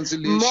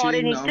 reconciliation, how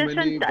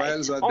many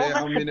vials are there,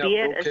 how many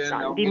are broken,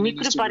 how many need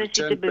to be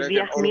returned back,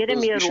 and all of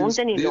those issues.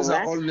 These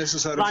are all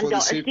necessary for the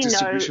safe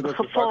distribution of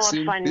the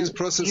vaccine. These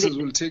processes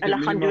will take a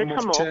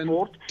minimum of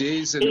 10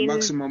 days and a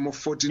maximum of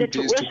 14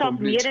 days to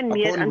complete,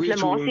 upon which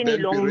we will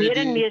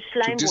then be ready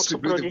to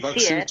distribute the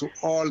vaccine to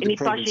all the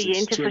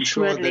provinces to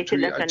ensure that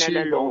we achieve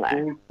our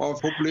goal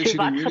of population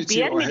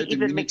immunity or herd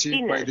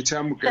immunity by the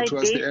time we get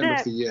towards the end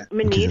of the year.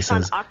 Mkhize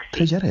says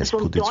Treasury has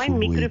put its full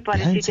weight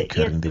behind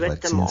securing the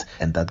vaccines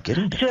and that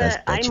getting the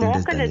first batch in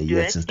less than a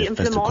year since the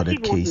first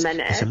recorded case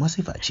is a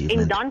massive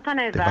achievement.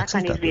 The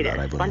vaccines that will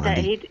arrive on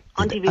Monday is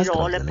the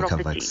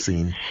AstraZeneca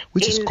vaccine,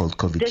 which is called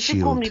COVID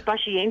Shield.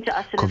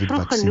 COVID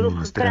Vaccine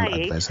Ministerial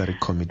Advisory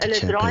Committee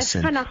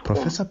Chairperson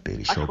Professor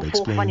Perry Shobe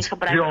explains.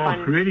 There are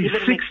really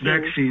 6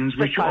 vaccines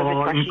which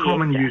are in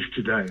common use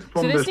today.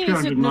 From the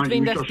 290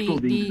 which are still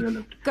being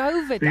developed.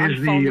 There's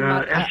the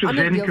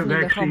AstraZeneca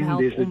vaccine,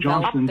 there's the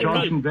Johnson &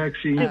 Johnson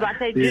vaccine, there's the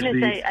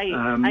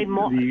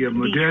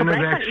Moderna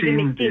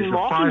vaccine, there's the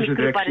Pfizer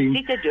vaccine,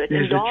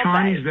 there's the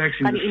Chinese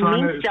vaccine, the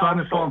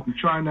Sinopharm from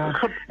China,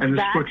 and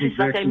the Sputnik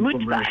vaccine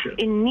from Russia.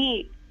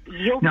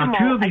 Now,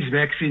 2 of these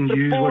vaccines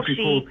use what we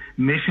call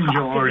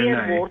messenger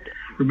RNA.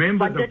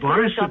 Remember, the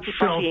virus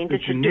itself, the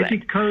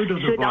genetic code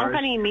of the virus,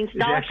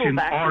 is actually an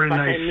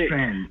RNA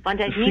strand,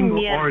 a single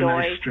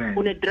RNA strand.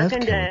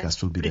 Healthcare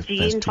workers will be the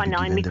first to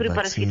be given the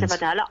vaccines.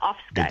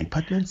 The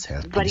Department's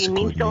Health Policy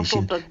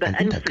Coordination and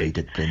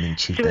Integrated Planning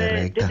Chief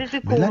Director,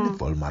 Melanie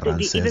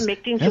Volmaran, says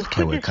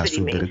healthcare workers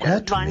will be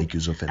required to make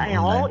use of an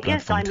online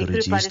platform to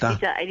register.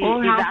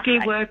 All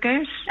healthcare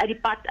workers,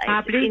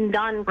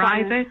 public,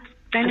 private,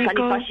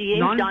 clinical,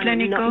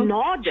 non-clinical,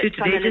 should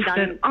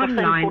register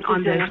online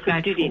on this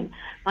platform.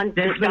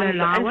 This will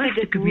allow us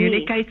to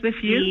communicate with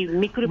you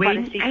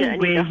when and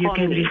where you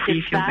can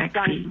receive your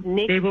vaccine.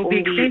 There will be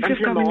extensive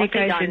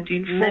communication to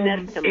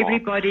inform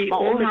everybody,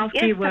 all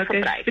healthcare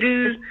workers,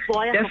 through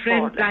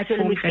different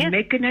platforms and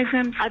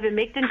mechanisms.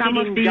 Some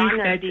of these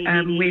that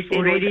we've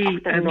already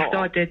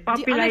started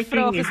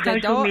populating in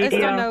social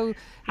media.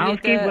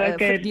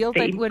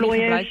 Verdeeldheid oor die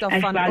gebruik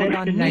daarvan en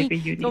dan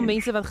nie vir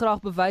mense wat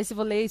graag bewyse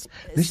wil hê.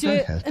 So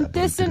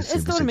intussen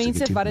is daar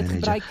mense wat dit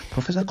gebruik.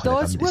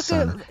 Daar's ook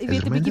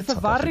 'n bietjie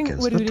verwarring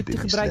oor hoe dit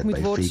gebruik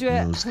moet word. So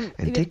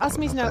as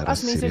mense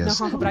dit nou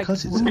gaan gebruik,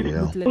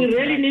 we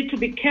really need to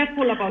be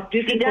careful about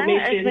this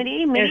information.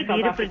 There's a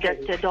lot of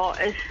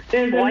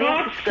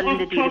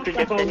talk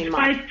about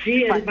 5G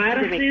and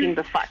viruses,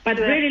 but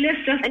really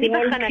let's just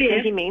all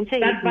clear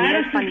that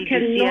viruses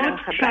cannot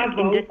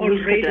travel on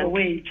radio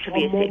waves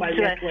or mobile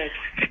networks.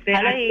 They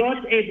are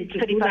not able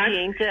to do that,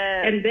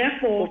 and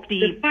therefore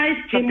the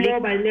 5G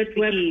mobile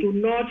networks do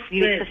not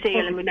spread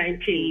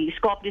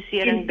COVID-19.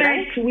 In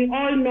fact, we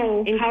all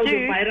know how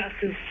the virus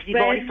is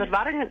spread,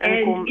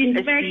 and in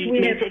fact we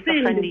have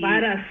seen the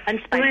virus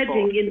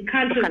spreading in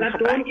countries that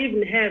don't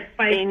even have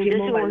 5G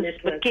mobile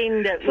networks.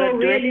 So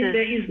really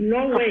there is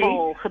no way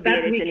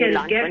that we can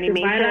get the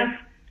virus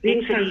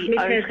being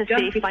transmitted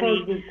just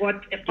because we've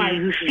got a 5G. Die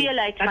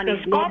hoeveelheid van die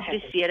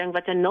skaapdosering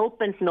wat 'n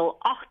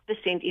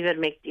 0.08%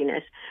 ivermectin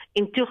is,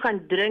 en toe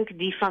gaan drink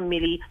die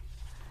familie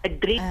 'n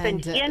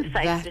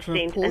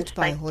 3.15%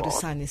 inspuitbaar.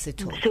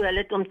 So hulle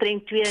het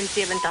omtrent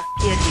 72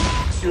 keer die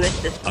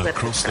dosis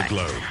across the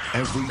globe.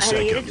 Every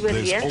second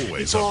there's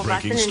always a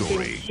breaking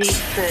story.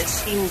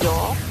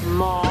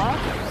 Maar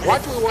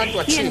what we want to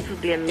achieve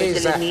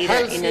is a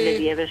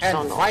healthy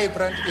and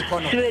vibrant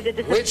economy,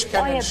 which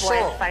can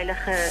ensure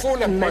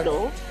full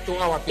employment to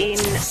our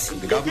people.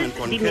 The government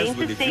concurs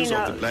with the views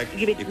of the Black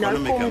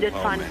Economic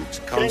Empowerment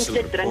Council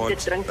report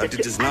that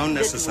it is now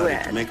necessary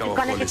to make our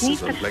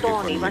policies on Black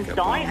Economic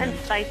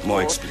Empowerment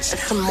more explicit.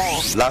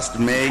 Last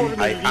May,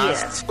 I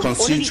asked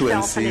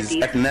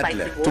constituencies at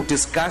NEDLAC to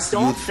discuss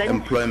youth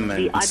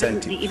employment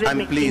incentives.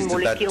 I'm pleased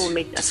that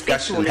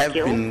discussions have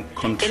been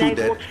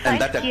concluded and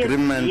that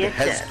agreement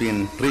has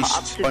been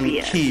reached on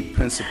key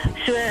principles.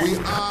 We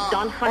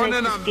are on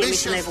an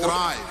ambitious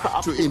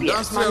drive to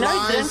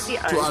industrialize,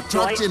 to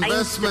attract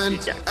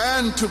investment,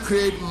 and to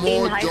create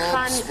more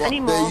jobs for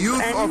the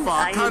youth of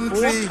our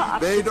country.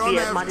 They don't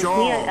have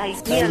jobs.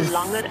 I've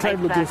tried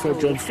looking for a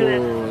job for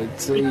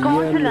a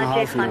year and a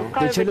half now.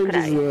 The challenge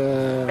is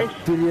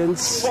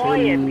experience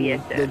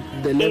and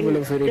the level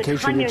of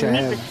education which I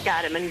have.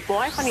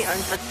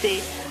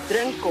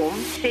 Drinkom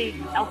sê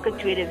elke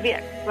tweede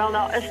week. Wel,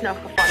 daar is nou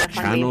gevalle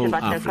van mense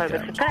wat nou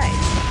COVID gekry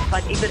het,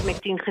 wat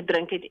ivermectin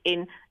gedrink het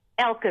en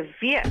elke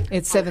week.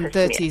 It's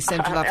 7:30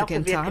 Central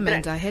African Time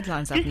and our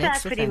headlines up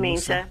next with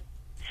mense.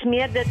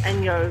 Smeer dit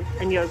in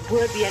jou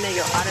voorbene,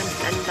 jou arms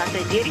in, dat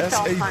hy deur die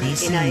taal van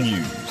en hy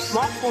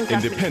maak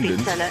kontak met die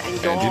celle en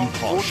daar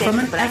from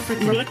an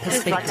African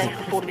perspective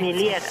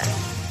geformuleer is.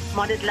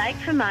 Maar dit lyk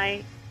vir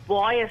my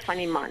baie van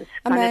die mans.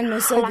 Aman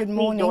will say good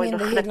morning in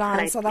the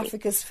headlines. South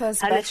Africa's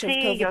first batch of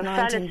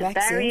COVID-19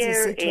 vaccines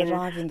is set to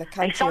arrive in the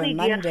country on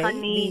Monday.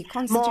 The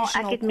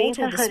Constitutional Court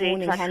will this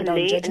morning hand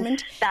down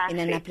judgment in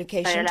an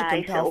application to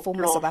compel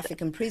former South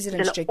African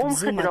President Jacob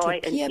Zuma to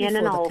appear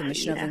before the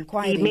Commission of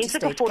Inquiry into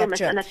state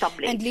capture.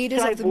 And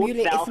leaders of the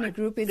Mule ethnic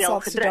group in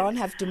South Sudan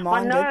have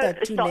demanded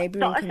that two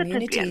neighboring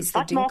communities,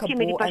 the Dinka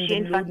Boer and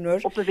the Mlude Nur,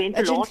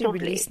 urgently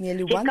release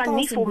nearly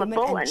 1,000 women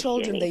and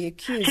children they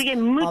accuse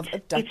of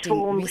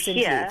abducting.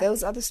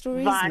 Those are the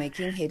stories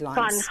making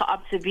headlines.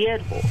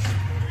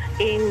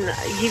 En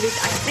jy weet,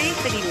 ek sê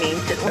vir die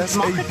mense, ons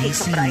mag dit nie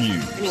gebruik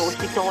in die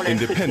hospitale en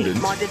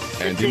independent maar dit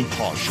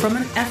from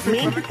an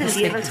African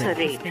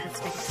perspective.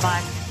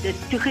 Maar dit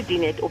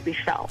toegedien het op die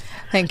veld.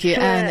 Thank you.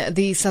 And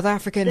the South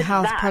African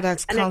Health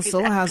Products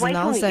Council has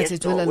announced that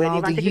it will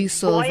allow the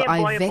use of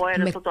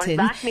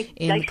ivermectin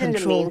in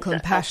controlled,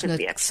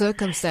 compassionate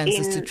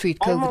circumstances to treat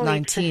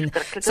COVID-19.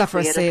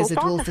 SAHPRA says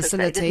it will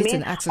facilitate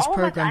an access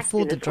program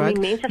for the drug,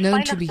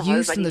 known to be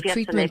used in the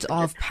treatment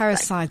of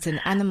parasites in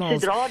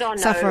animals.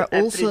 SAHPRA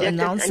also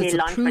announced its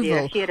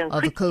approval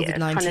of a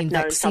COVID-19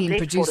 vaccine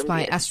produced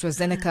by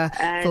AstraZeneca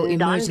for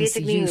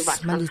emergency use.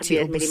 Maluti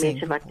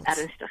Obuseng reports.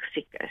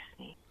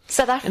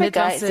 South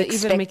Africa is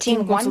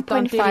expecting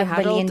 1.5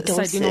 billion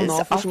doses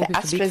of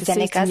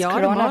AstraZeneca's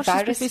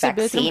coronavirus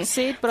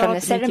vaccine from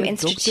the Serum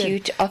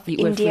Institute of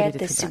India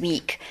this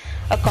week.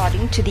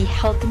 According to the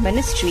Health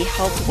Ministry,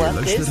 health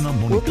workers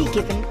will be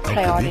given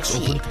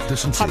priority.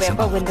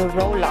 However, when the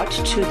rollout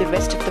to the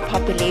rest of the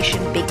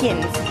population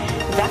begins,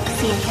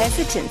 vaccine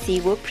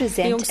hesitancy will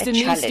present a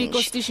challenge.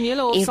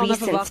 A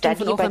recent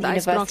study by the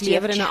University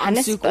of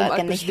Johannesburg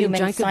and the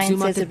Human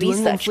Sciences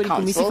Research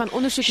Council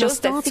shows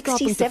that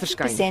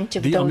 67%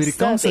 of those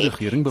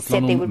surveyed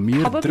said they would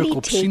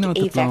probably take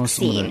a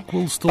vaccine,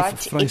 but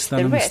it's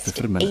the rest,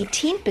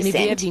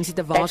 18%,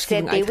 that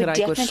said they would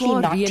definitely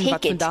not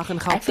take it, and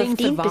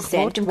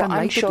 15% were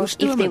unsure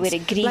if they would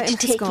agree to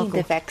taking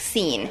the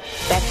vaccine.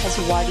 That has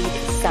worried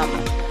some.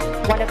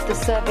 One of the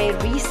survey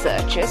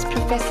researchers,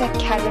 Professor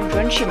Karen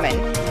Runciman,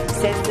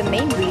 says the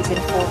main reason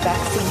for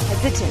vaccine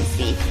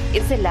hesitancy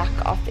is the lack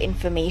of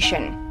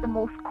information.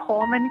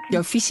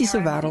 Jou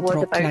fisiese wêreld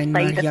raak klein,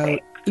 maar jou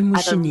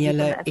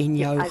emosionele en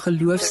jou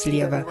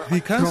geloofslewe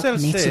raak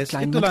net so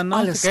klein, want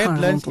alles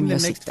gaan rondom jou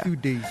siekte.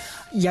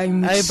 Jy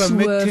moet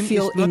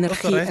soveel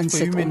energie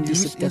insit om die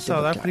siekte te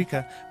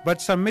beklei.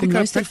 Kom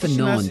luister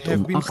vanaand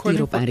om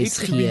 8:00 op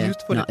RSG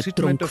na 'n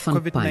tronk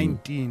van pyn,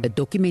 'n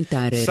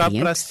dokumentêre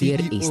reeks deur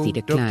Estie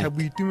de Klerk.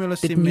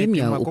 Dit neem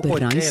jou op 'n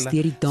reis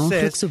deur die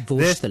daaglikse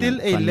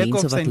worsteling van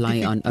mense wat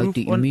ly aan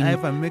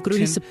outo-immuun,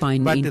 kroniese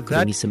pyn en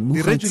kroniese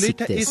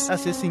moegheidsiektes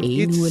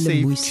en hoe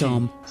hulle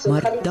moeisaam,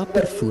 maar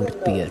dapper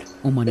voortbeur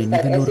om aan 'n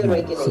nuwe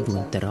normaal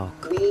gewoon te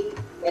raak.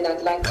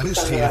 Daar is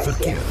geen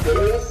verkeer.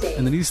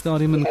 In die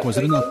stadium in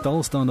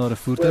KwaZulu-Natal staan daar 'n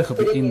voertuig op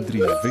die N3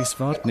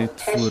 weswaart net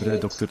voor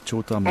Dr.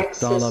 Chota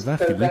Mthala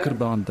weg. Die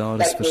linkerbaan daar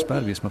is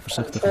versper, wees maar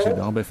versigtig as jy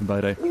daarby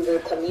verbyry.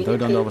 Onthou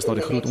dan daar was daar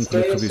 'n groot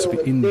ongeluk gewees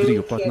op die N3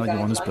 op pad na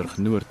Johannesburg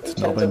Noord,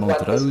 naby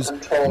Montrose,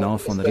 na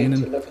Van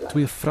Renen.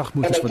 2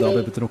 vragmotors wat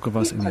daarbey betrokke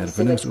was en 'n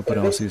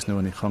herwinningsoperasie is nou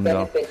aan die gang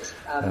daar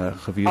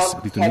gewees.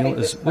 Die toneel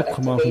is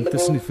oopgemaak om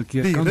tussen die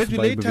verkeer kan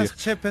verby beweeg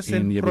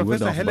en jy behoort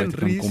daar verby te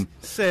kan kom.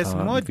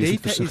 Wees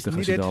versigtig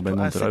as needed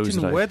to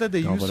ascertain whether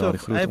the use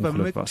of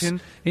ivermectin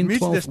meets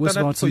the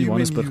standard for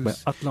human use.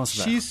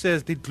 She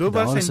says the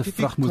global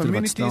scientific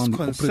community is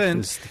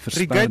concerned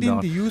regarding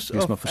the use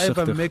of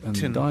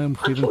ivermectin.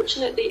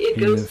 Unfortunately, it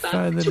goes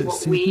back to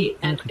what we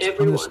and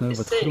everyone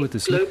is saying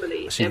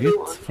globally.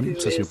 Everyone who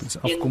is in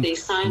the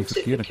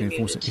scientific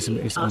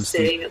community are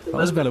saying at the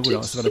moment, we've got to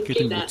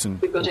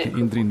we've got to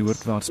we don't know if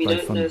things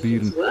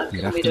work,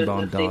 and we don't know if they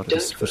don't work.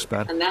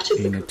 And that is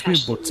the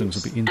compassion.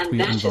 And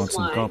that is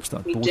why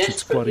we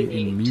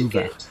desperately need to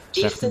get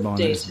decent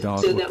data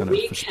so that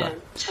we can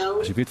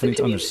tell the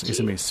community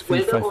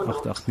whether or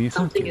not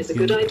something is a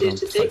good idea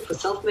to take for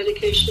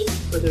self-medication,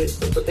 whether it's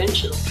for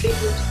prevention or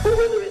treatment, or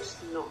whether it's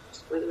not.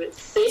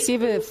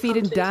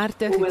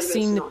 7:34 ek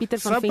sien Pieter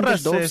van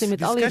Ventersdorp sê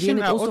met al die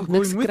reën het ons nog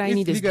niks kry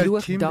nie, dis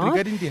droog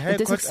daar.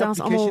 Dit is selfs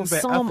almal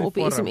saam op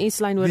die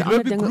SMS-lyn oor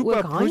ander dinge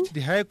ook aan. The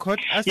High Court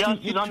asking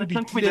it to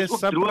declare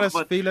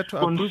SAPRA's failure to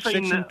approve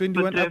Section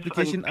 21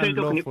 application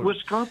unlawful.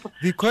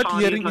 The court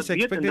hearing is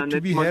expected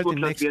to be held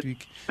next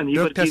week.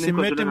 Dr.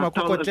 Simete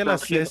Makokotela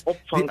says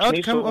the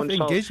outcome of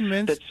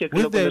engagements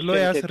with the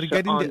lawyers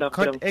regarding the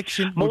court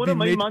action will be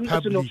made public.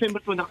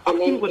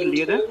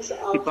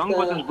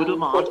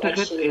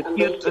 Het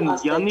eers in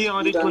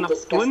Januarie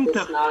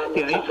 2020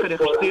 die huis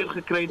geregistreer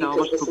gekry. Daar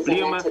was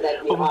probleme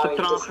of 'n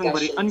vertraging wat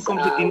die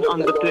inkomstediens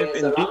aanbetref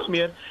en dis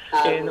meer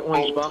en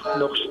ons wag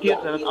nog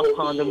steeds dat dit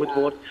afgehandel moet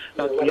word.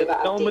 Dat weet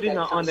Elmarie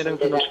na aanleiding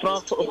van ons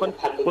vraag vanoggend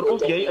oor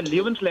of jy 'n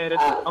lewensleier het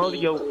met al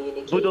jou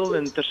boedel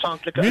en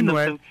tersaaklike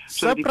inligting.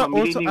 SAPRA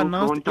also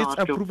announced its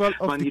approval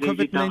of the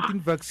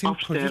COVID-19 vaccine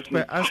produced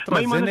by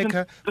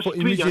AstraZeneca for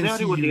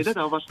emergency use.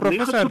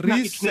 Professor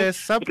Rees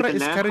says SAPRA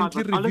is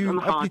currently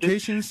reviewing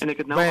applications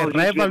by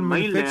rival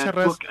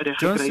manufacturers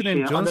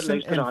Johnson &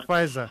 Johnson and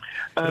Pfizer.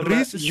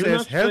 Rees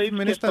says Health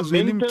Minister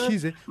Willem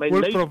Kiese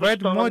will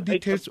provide more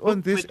details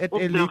on this at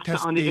a later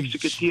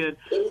stage.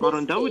 Maar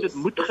onthou dit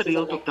moet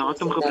gereeld op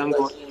datum gebring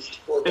word.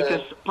 Ek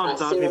is pas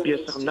daarmee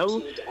besig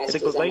nou en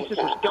ek bewyse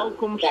soos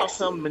Telkom,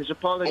 SASSA,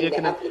 munisipale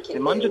rekening, die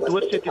man se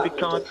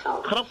doodsertifikaat,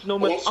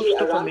 grafnommer,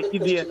 afstoffe met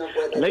ID,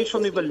 lys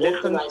van die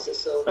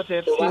beleggings as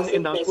hersien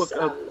en daar's ook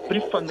 'n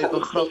brief van die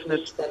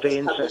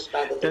begrafniswense.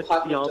 Dit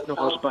help nog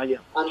ons baie.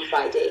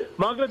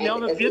 Margaret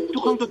Nelner weet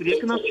toegang tot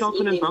rekenaars,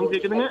 selfoon en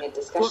bankrekeninge,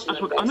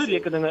 asook ander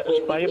rekeninge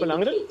is baie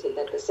belangrik.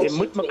 Jy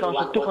moet mekaar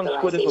se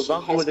toegangskodes of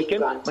wagwoorde ken,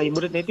 maar jy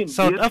moet dit net nie.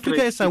 South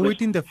Africa is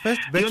awaiting the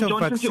first batch of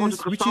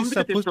vaccines which is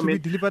supposed to be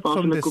delivered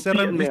from the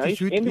Serum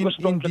Institute in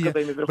India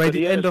by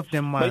the end of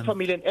the month.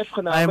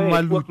 I am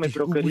Maluti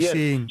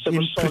Ubuseng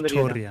in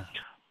Pretoria.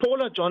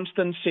 Paula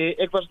Johnston say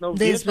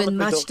there's been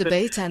much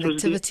debate and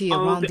activity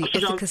around the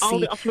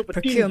efficacy,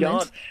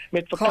 procurement,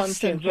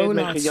 cost and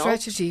rollout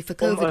strategy for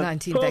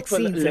COVID-19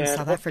 vaccines in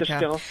South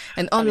Africa.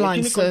 An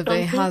online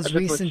survey has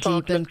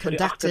recently been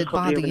conducted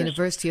by the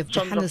University of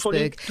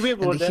Johannesburg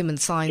and the Human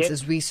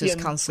Sciences Research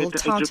Council,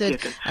 touted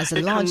as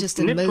the largest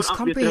and most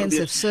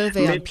comprehensive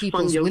survey on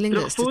people's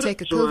willingness to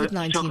take a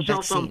COVID-19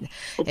 vaccine.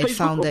 It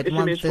found that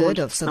 1/3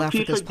 of South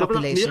Africa's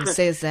population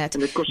says that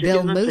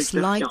they'll most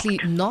likely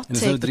not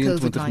take the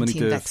COVID-19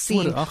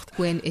 vaccine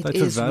when it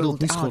is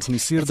rolled out.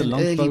 It's an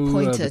early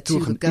pointer to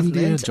the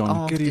government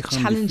of the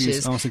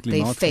challenges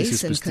they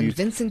face in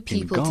convincing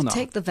people to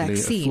take the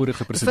vaccine, the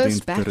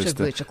first batch of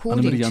which,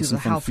 according to the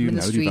Health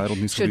Ministry,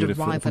 should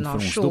arrive on our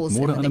shores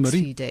in the next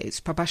few days.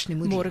 Prabashni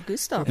Moody.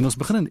 En ons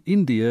begin in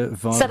Indië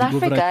waar South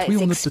Africa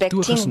is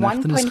expecting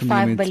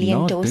 1.5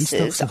 billion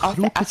doses of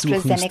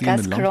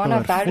AstraZeneca's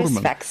coronavirus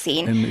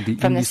vaccine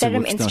from the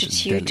Serum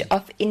Institute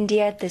of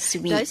India this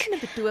week.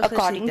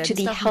 According to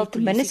the Health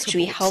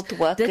Ministry, health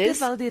workers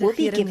will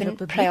be given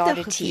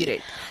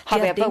priority.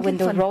 However, when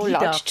the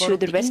rollout to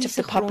the rest of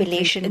the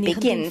population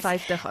begins,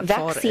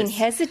 vaccine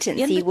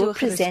hesitancy will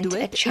present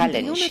a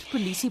challenge.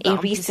 A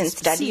recent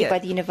study by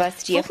the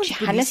University of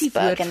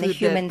Johannesburg and the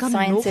Human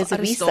Sciences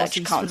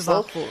Research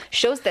Council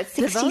shows that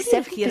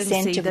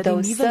 67% of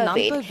those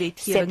surveyed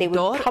said they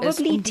would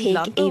probably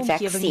take a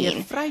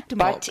vaccine,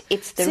 but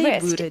it's the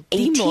rest,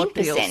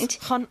 18%,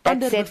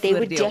 that said they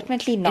would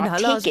definitely not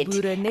take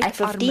it, and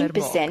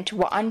 15%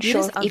 were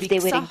unsure if they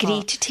would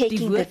agree to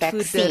taking the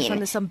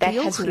vaccine. That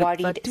has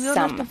worried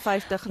some.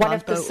 One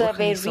of the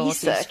survey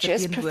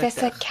researchers,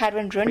 Professor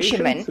Karen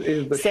Runciman,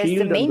 says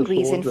the main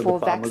reason for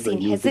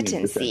vaccine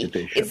hesitancy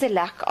is the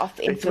lack of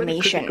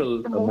information.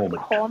 The most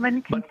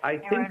common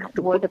concern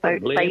was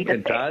about side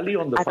effects.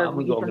 On the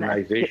farmers'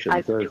 organizations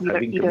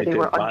either they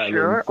were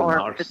unsure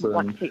or didn't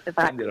want to take the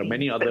vaccine. There are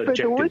many other but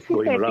for those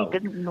who said they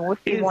didn't know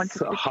if they wanted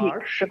to take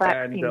the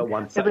vaccine,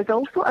 there was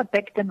also a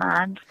big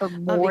demand for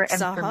more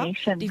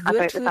information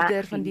about the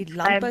vaccine. die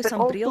landbou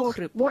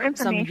Sambrielgroep,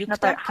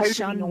 Samyukta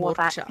Kishan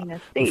Morcha.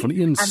 Van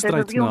een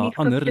stryd na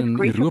ander in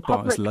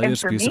Europa is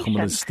leiers besig om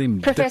hulle stem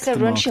dik te maak. Professor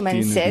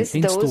Runciman says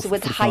those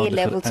with higher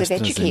levels of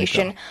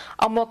education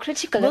are more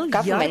critical of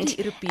government,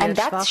 and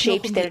that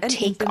shapes their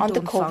take on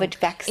the COVID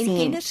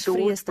vaccine.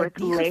 Vrees dat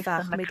die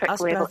geveg met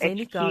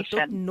AstraZeneca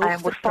tot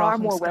nog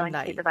vertragings kan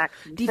lei.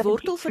 Die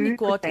wortel van die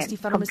kwaad is die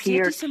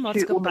farmaseutiese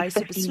maatskappy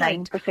se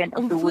besluit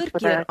om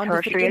voorkeur aan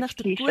die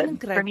Verenigde Koninkryk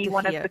te gee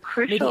met die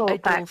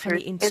uitrol van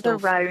die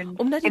enstof,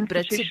 omdat die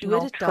Britse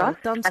dodetal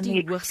tans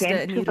die hoogste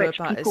in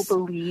Europa is.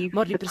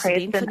 Maar die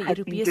president van die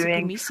Europese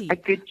Kommissie,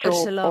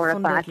 Ursula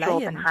von der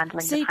Leyen,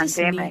 sê dit is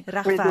nie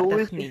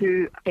regverdig nie.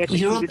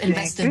 Europe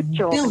invested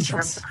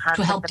billions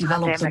to help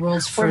develop the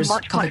world's first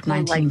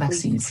COVID-19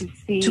 vaccines,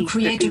 to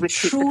create a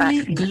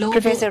truly global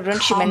Professor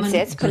Runciman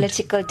says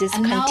political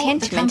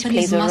discontentment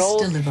plays a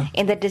role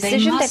in the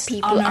decision that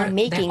people are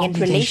making in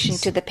relation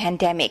to the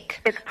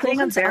pandemic.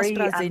 Volgens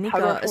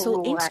AstraZeneca is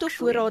al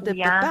enstofvoorrade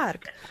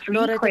beperk,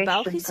 nadat die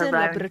Belgiese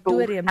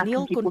laboratorium nie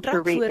al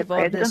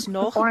kontrakvoorwaardes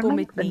nagekom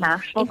het nie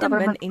en te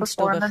min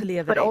enstowwe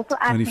gelewer het.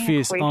 In die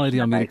FSA het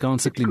die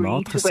Amerikaanse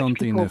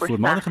klimaatgesant en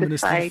voormalige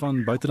minister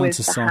van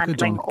buitelandse sake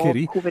John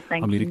Kerry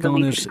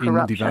Amerikaners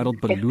en die wêreld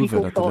beloof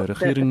dat hulle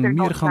regering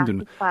meer gaan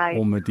doen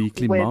om die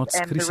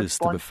klimaatskrisis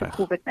te beveg.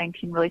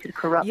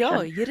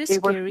 Ja, hier is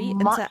Kerry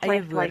in sy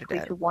eie woorde.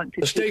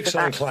 The stakes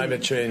on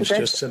climate change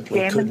just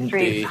simply couldn't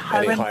be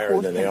any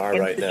higher than they are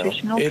right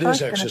now. It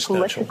is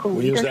existential.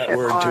 We use that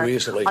word too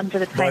easily.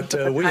 But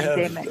we have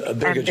a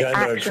big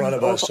agenda in front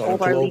of us on a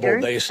global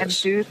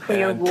basis.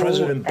 And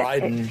President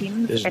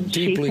Biden is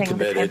deeply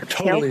committed,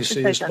 totally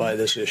seized by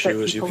this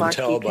issue, as you can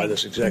tell by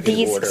this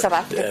executive order. These South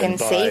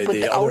Africans say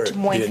without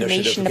more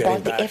information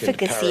about the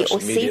efficacy or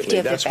safety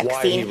of the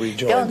vaccine,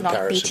 they'll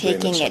not be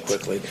taking it.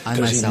 I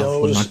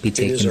myself will not be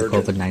taking the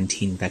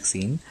COVID-19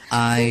 vaccine.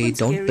 I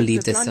don't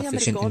believe there's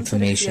sufficient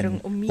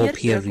information or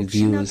peer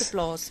reviews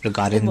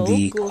regarding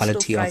the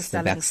quality of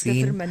the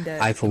vaccine.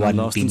 I, for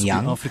one, being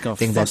young,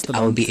 think that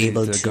I will be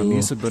able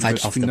to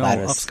fight off the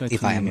virus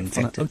if I am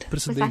infected.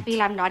 I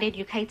feel I'm not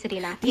educated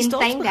enough. In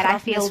saying that, I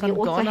feel we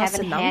also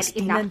haven't had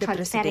enough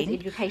transparent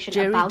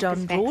education about this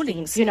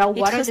vaccine. You know,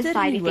 what are the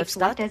side effects?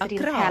 What does it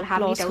entail? How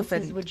many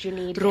doses would you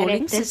need? And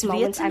at this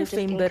moment, I'm just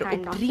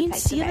inclined not to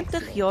take the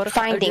vaccine.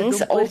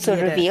 Findings also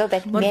reveal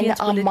that men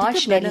are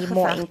marginally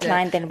more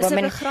inclined than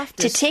women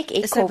to take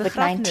a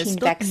COVID-19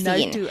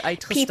 vaccine.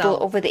 People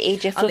over the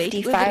age of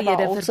 55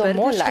 are also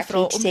more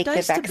likely to take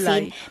the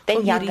vaccine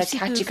than younger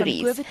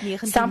categories.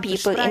 Some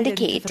people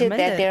indicated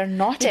that they're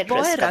not at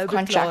risk of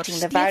contracting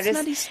the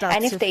virus,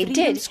 and if they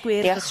did,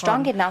 they are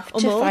strong enough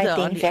to fight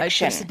the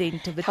infection.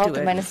 Health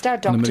Minister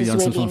Dr.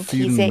 Zweli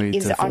Mkhize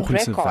is on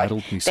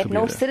record that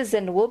no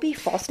citizen will be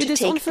forced to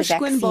take the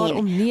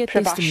vaccine.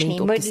 Prabashini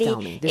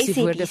Mudli,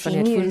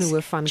 SABC News,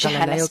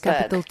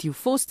 Johannesburg.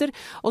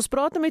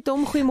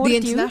 The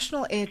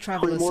International Air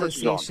Travel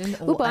Association,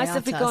 or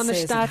IATA, says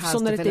it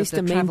has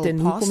developed a travel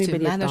pass to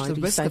manage the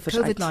risk of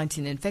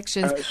COVID-19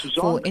 infections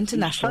for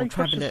international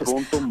travelers.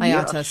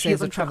 IATA says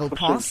the travel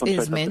pass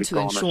is meant to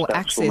ensure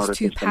access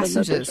to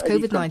passengers'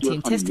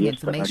 COVID-19 testing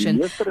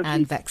information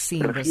and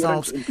vaccine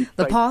results.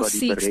 The pass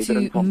seeks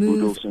to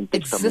move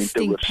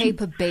existing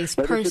paper-based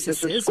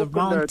processes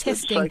around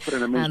testing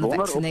and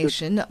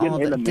vaccination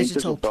of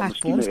digital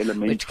platforms,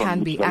 which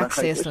can be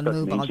accessed on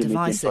mobile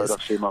devices.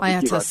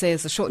 IATA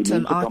says the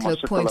short-term outlook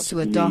points to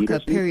a darker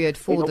period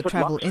for the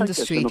travel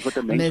industry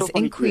amid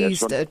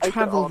increased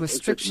travel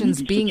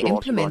restrictions being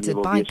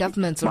implemented by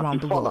governments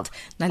around the world.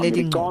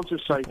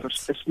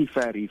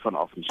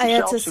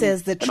 IATA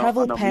says the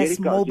Travel Pass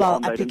mobile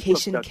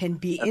application can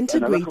be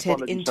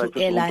integrated into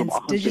airlines'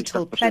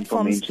 digital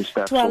platforms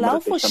to allow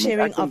for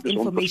sharing of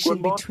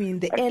information between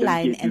the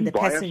airline and the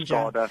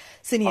passenger.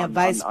 Senior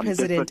Vice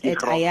President at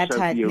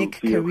IATA, Nick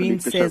Karim,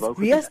 says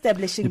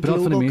re-establishing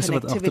global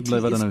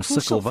connectivity is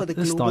crucial for the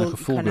global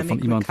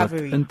economic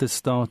recovery.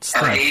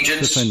 Our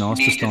agents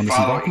need to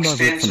follow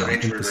extensive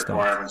entry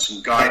requirements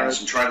and guidance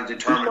and try to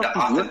determine the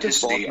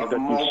authenticity of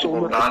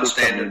multiple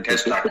non-standard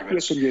test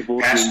documents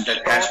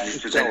that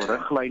passengers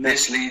present.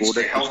 This leads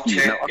to health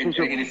check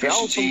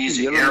inefficiencies,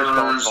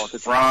 errors,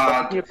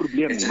 fraud.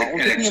 It's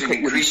an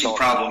increasing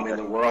problem in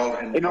the world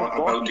and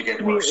about to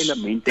get worse.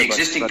 The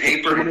existing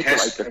paper and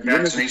test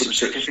vaccination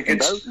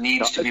certificates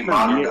needs to be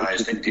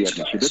modernized and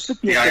digitized.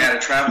 The IATA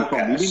Travel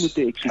Pass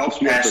helps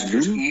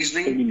passengers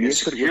easily and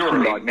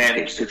securely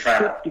manage their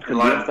travel,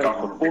 relying on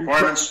government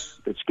requirements.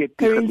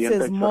 Karim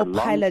says more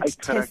pilot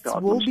tests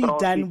will be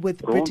done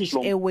with British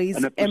Airways,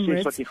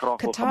 Emirates,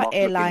 Qatar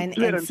Airline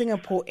and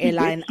Singapore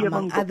Airline,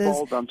 among others,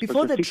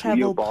 before the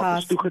travel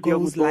pass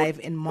goes live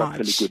in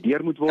March.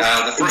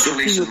 The first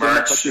release in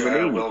March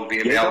will be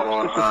available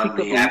on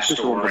the App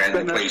Store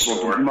and the Play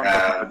Store,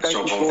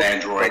 so both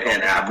Android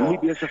and Apple.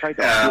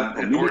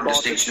 Important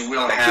distinction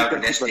will have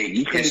an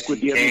SDK,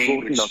 which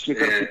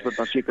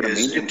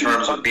is in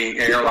terms of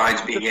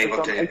airlines being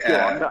able to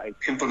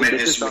implement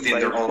this within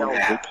their own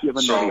app.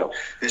 So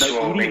this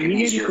will make it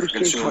easier for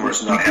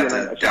consumers not have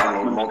to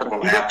download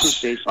multiple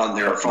apps on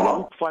their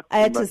phone.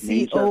 IATA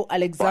CEO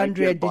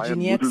Alexandria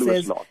Dejiniak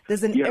says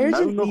there's an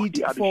urgent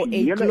need for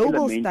a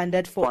global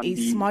standard for a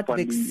smart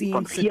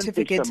vaccine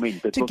certificate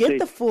to get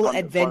the full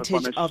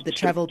advantage of the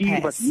travel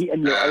pass. There's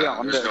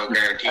no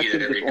guarantee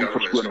that every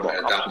government is going to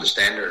adopt the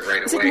standard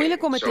right away. Is het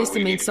moeilijk om 'n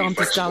testament saam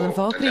te stel en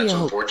waar kry jy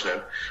hulp?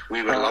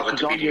 We would love it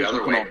to be the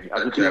other way,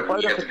 but we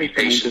have to be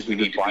patient. We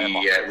need to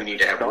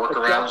have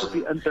workarounds.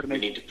 We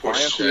need to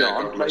push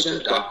governments to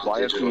adopt the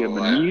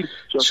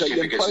digital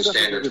certificates and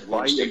standards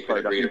once they've been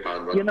agreed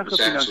upon. But it's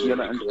absolutely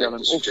correct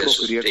to suggest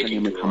it's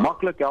taking too long.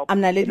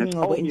 I'm Naledi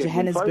Ngobo in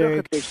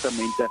Johannesburg.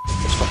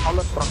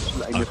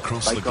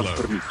 Across the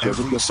globe,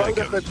 every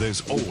second,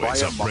 there's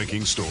always a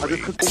breaking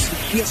story.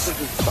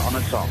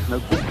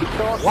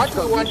 What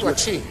we want to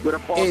achieve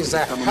is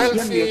a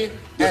healthy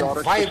and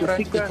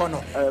vibrant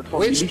economy,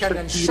 which can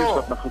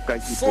ensure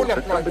full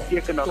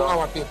employment to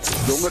our people.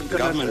 The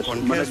government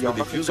concurs with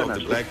the views of the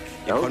Black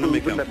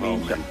Economic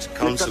Empowerment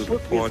Council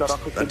report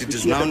that it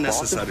is now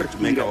necessary to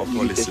make our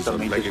policies on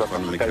Black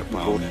Economic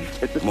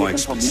Empowerment more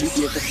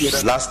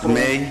explicit. Last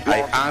May, I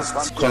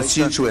asked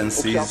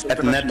constituencies at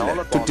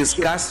NEDLA to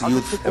discuss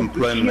youth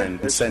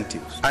employment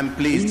incentives. I'm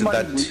pleased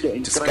that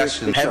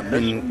discussions have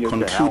been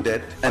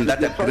concluded and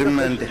that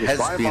agreement has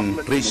been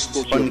reached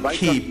on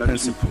key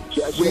principles.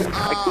 We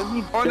are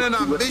on an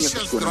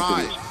ambitious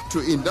drive to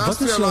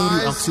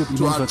industrialize,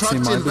 to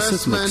attract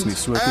investment,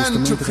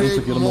 and to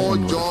create more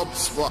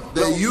jobs for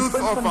the youth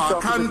of our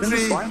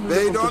country.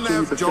 They don't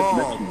have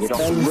jobs.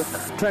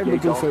 I've tried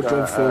looking for a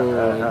job for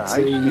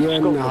say, a year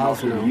and a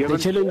half now. The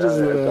challenge is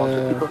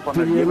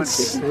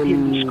experience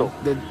and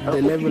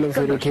the level of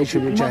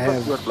education which I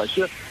have.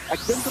 Ek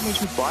dink 'n mens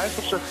moet baie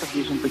versigtig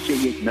wees om te sê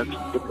jy het niks.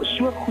 Dit is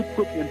so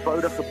goedkoop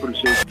eenvoudige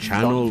proses.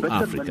 Channel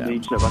Africa.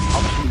 Mense wat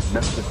absoluut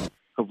niks het.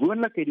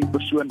 Gewoonlik het die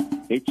persoon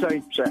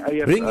sy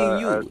eie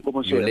kom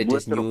ons sê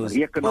motor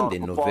on the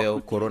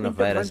novel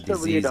coronavirus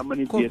disease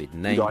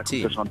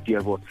COVID-19.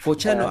 For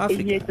Channel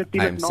Africa,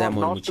 I'm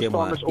Simon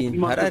Muchemwa in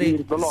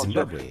Harare,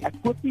 Zimbabwe.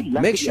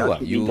 Make sure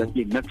you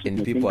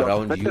and people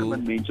around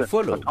you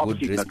follow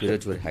good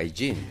respiratory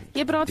hygiene.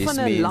 Jy praat van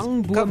 'n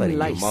lang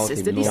boomlys.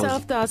 Is dit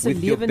dieselfde as 'n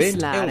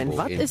lewenslêr en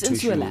wat is in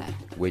so 'n lêr?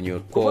 When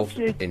you cough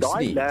and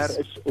sneeze,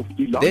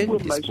 then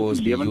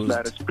dispose the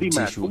used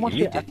tissue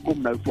immediately.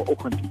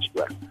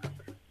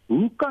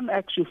 Hoe kan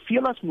ek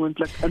soveel as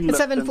moontlik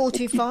inligting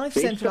 7:45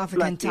 Central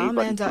African Time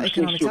and our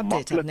economic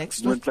update up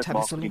next with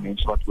Tabisolo.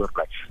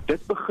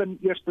 Dit begin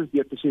eerstens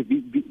deur te sê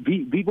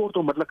wie word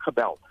onmiddellik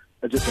gebel?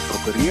 Is dit 'n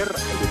prokureur, 'n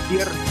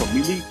ouditeur,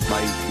 familie,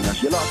 my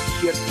finansiële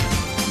adviseur,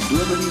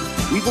 dominee?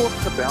 Wie word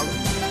gebel?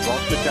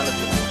 Waar is die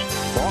telefoon?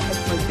 Waar is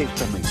my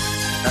testament?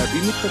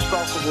 Wie moet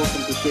geskakel word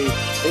om te sê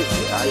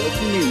hy is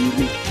nie hier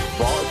nie.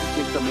 Waar is die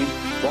testament?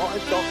 Waar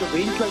is daar 'n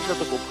wenslys wat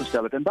ek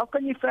opgestel het? En dan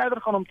kan jy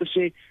verder gaan om te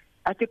sê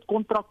ek het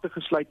kontrakte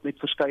gesluit met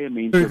verskeie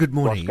mense.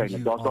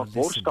 Waarskynlik daar's daar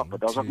borgskappe,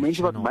 daar's ook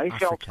mense wat my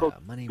geld skuld,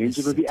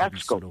 mense vir wie ek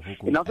skuld.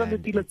 En dan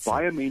natuurlik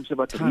baie mense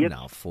wat reeds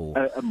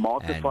 'n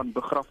mate van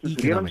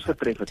begrafnisreëlings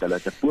getref het. Hulle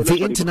het The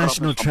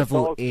International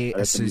Travel Air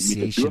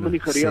Association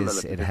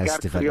says it has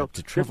developed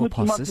a travel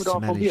process to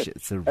manage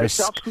the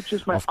risk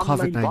of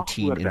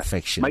COVID-19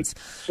 infections.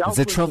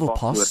 The travel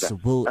pass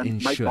will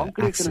ensure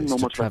access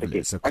to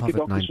travelers of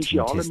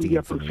COVID-19 testing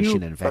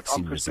information and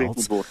vaccine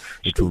results.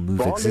 It will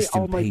move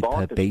existing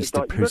paper-based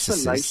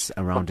processes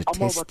around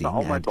testing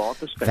and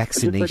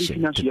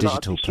vaccination to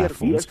digital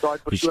platforms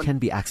which can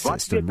be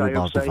accessed on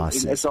mobile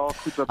devices.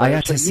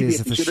 IATA says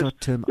that the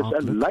short-term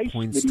outlook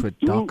points to a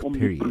dark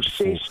period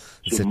for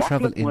the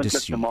travel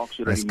industry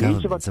as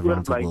governments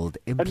around the world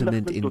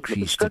implement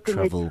increased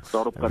travel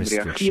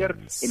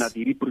restrictions.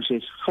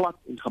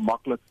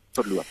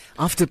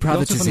 After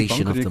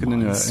privatization of the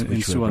mines,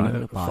 which were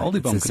run by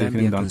the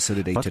Zambia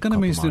Consolidated Copper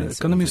Mines over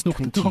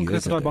 20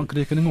 years ago,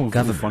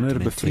 government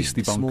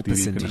maintained small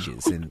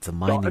percentages in the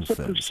mining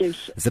firms.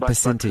 The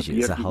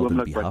percentages are held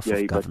on behalf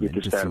of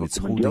government through its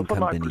holding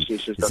company,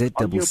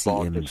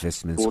 ZWCM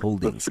Investments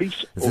Holdings.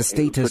 The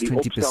state has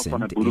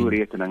 20%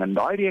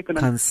 in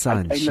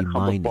Kansanshi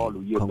Mining,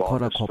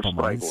 Concora Copper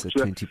Mines at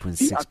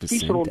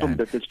 20.6%,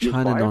 and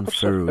China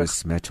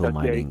Non-Ferrous Metal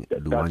Mining,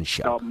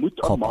 Luansha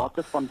Copper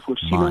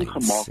Mines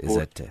is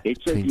at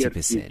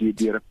 20%.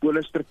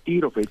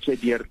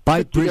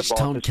 Beitbridge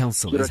Town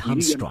Council is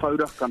hamstrung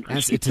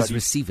as it is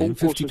receiving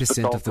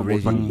 50% of the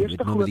revenue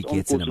it normally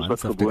gets in a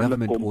month after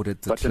government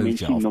ordered the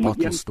closure of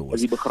bottle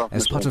stores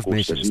as part of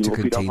measures to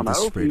contain the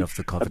spread of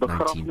the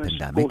COVID-19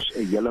 pandemic.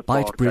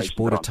 Beitbridge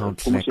Border Town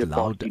Flag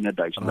Loud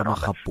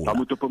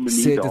Ramagapola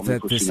said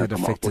that this had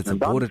affected the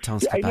border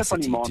town's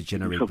capacity to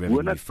generate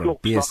revenue from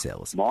beer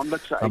sales.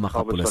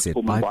 Ramagapola said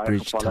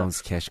Beitbridge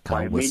Town's cash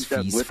cow was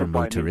fees from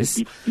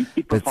motorists,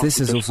 but this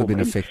has also been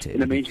affected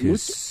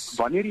because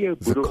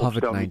the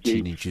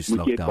COVID-19 induced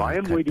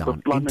lockdown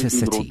cut down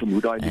intercity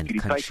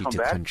and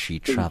country-to-country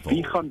travel.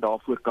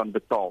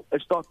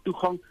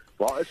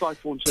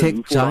 Tech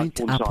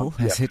giant Apple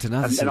has hit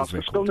another sales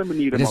record.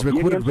 It has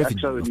recorded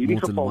revenue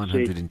of more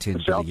than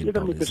 $110 billion in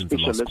the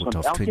last quarter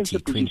of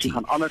 2020.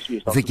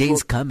 The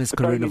gains come as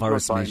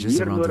coronavirus measures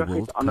around the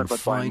world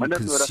confine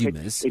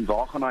consumers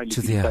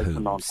to their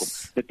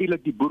homes. The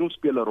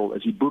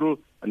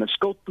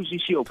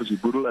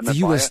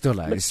US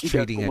dollar is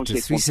trading at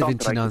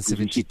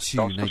 379.72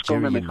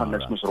 Nigerian naira,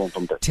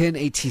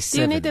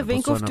 10.87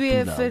 Botswana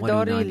pula,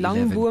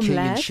 109.11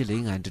 Kenyan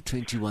shilling and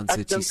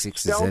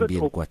 21.36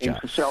 Zambian kwacha.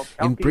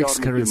 In BRICS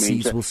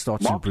currencies, we'll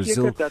start in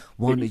Brazil.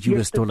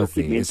 $1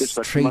 there is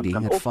trading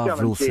at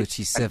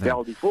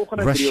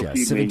 5.37. Russia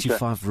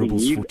 75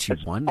 rubles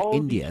 41.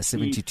 India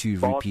 72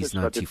 rupees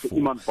 94.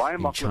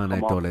 In China,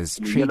 dollars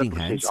trading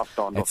hands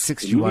at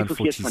 6 yuan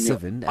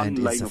 47, and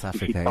in South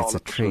Africa it's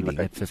trading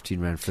at 15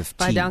 rand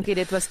 15.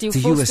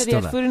 The US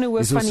dollar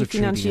is also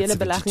trading at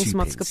 72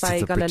 pence to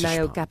the British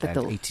pound at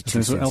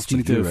 82 cents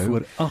to the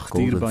euro.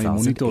 Gold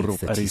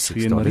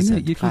 $1,836.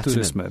 Marine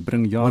ekotourisme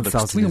bring jaarliks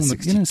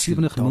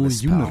 $271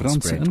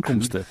 miljoen se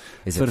inkomste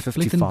vir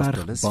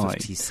Plettenberg Baai.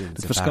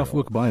 Dit verskaf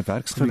ook baie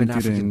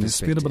werksgeleenthede en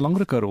speel 'n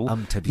belangrike rol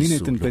nie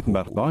net in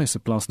Plettenberg Baai se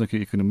plaaslike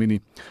ekonomie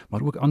nie,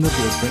 maar ook ander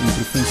dorpe en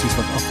provinsies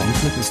wat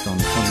afhanklik is dan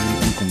van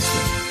hierdie inkomste.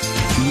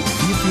 Die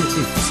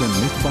WWF se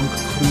Netbank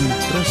Groen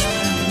Trust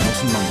en die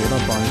Nelson Mandela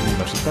Bay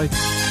Universiteit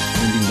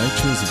en die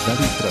Nature's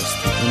Valley Trust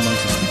het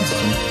onlangs 'n studie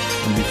begin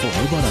om die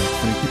volhoubaarheid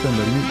van die tipe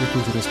marine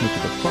ekotourisme te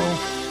bepaal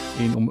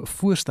en om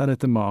voorstelle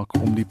te maak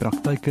om die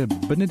praktyke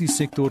binne die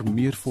sektor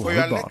meer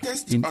volhoubaar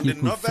en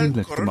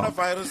eco-vriendelik te maak.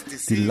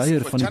 Die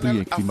leier van die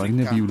projek, die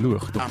marine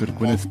bioloog Dr.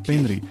 Gwyneth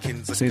Penry,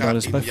 sê daar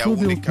is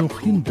byvoorbeeld nog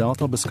geen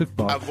data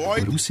beskikbaar oor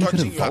hoe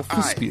sekere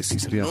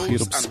walvisspesies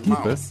reageer op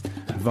skepe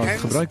wat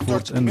gebruik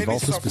word in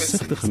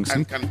walvisbesigtigings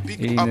nie,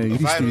 en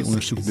hierdie studie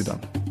ondersoek dit dan.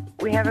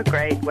 We have a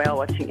great whale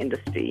watching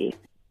industry.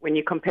 When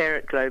you compare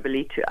it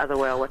globally to other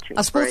whale watching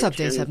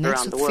operations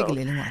around the world.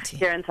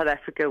 Here in South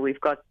Africa, we've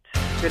got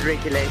good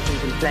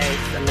regulations in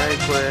place, and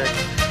those were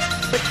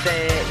put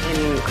there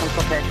in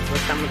consultation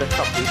with some of the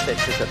top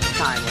researchers at the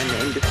time when the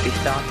industry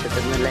started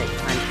in the late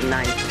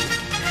 1990s.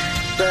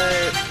 So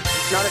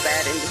it's not a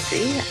bad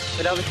industry,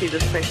 but obviously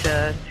there's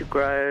pressure to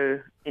grow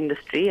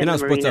industry and the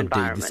marine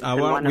environment. This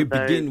hour, we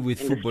begin with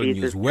football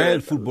news.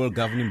 World Football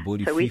Governing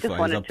Body FIFA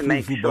has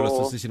approved Football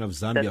Association of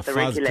Zambia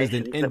FAS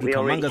President Andrew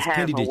Kamanga's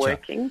candidature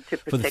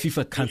for the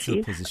FIFA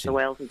Council position.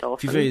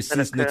 FIFA has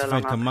since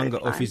notified Kamanga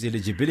of his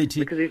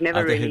eligibility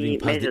after having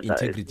passed the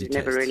integrity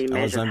test.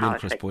 Our Zambian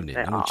correspondent,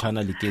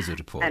 Anuchana Likezo,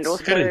 reports. And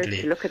also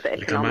to look at the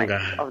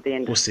economics of the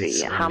industry.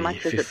 How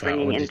much is it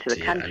bringing into the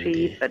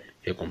country, but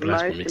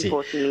most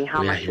importantly,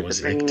 how much is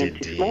it bringing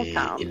into small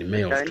towns that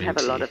don't have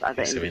a lot of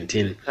other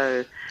industries.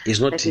 So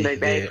Plettenberg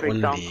Bay, for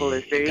example,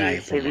 is very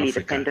heavily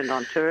dependent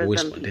on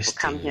tourism. People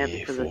come here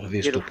because it's a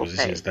beautiful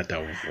place.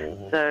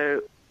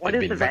 So what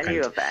is the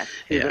value of that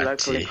to the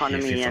local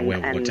economy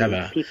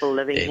and people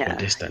living here?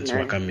 So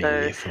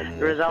the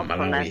results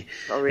from that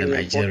are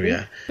really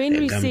important.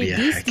 Penry sê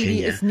die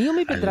studie is nie om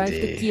die bedryf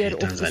te keer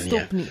of te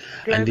stop nie.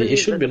 And it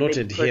should be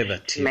noted here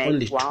that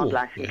only two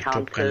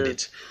top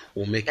candidates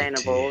will make it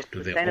to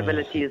the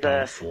Sustainability is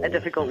a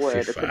difficult word.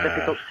 It's a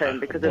difficult term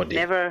because it's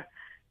never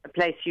a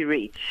place you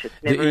reach.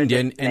 The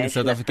Indian and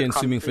South African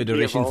Swimming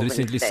Federations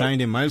recently signed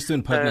a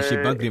milestone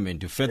partnership agreement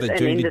to further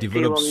jointly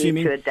develop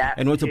swimming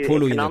and water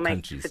polo in their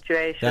countries.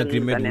 The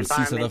agreement will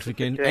see South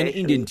African and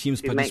Indian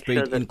teams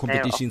participate in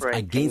competitions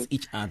against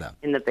each other.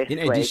 In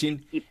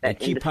addition, a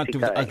key part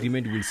of the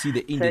agreement will see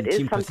the Indian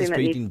team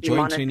participate in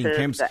joint training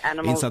camps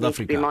in South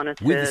Africa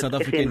with the South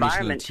African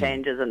national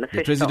team.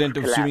 The president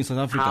of Swimming South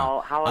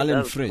Africa,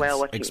 Alan Fritz,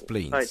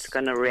 explains. So it's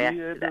going to react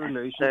to that.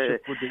 So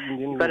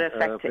you've got to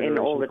factor in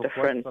all the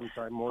different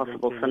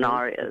possible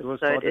scenarios.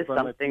 So it is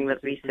something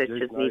that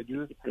researchers need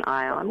to keep an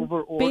eye on.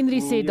 Penry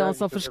sê daar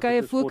sal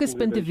verskeie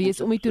fokuspunte wees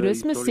om die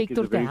toerisme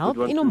sektor te help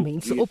en om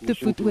mense op te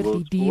voed oor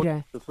die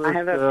diere. I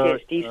have a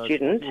PhD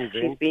student.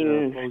 She's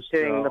been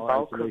doing the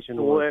bulk of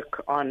the work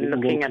on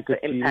looking at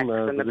the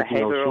impacts and the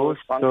behavioral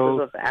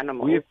responses of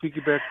animals.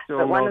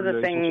 So one of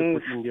the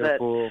things that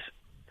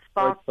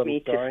sparked me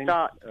to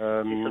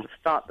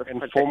start this project in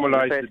the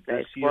first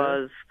place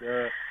was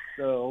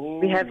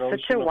we have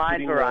such a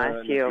wide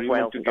variety of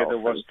whales and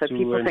dolphins. So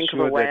people think of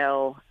a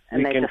whale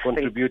and they just think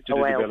a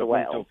whale's a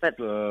whale. But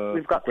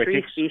we've got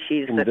three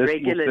species that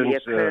regularly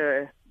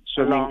occur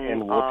swimming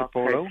and water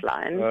polo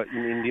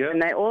in India. And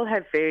they all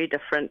have very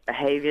different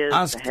behaviors.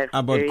 Asked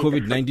about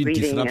COVID-19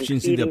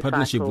 disruptions in their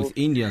partnership with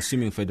Indian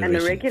Swimming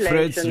Federation,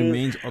 Fritz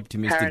remains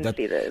optimistic that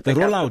the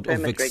rollout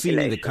of vaccine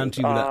in the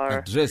country will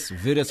address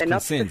various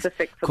concerns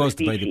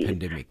caused by the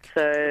pandemic.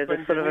 So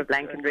there's sort of a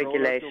blanket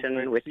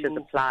regulation which is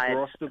applied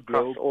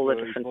across all the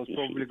different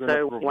species.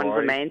 So one of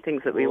the main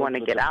things that we want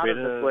to get out of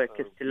this work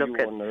is to look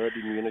at,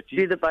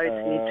 do the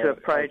boats need to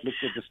approach,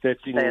 say,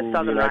 a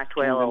southern right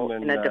whale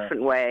in a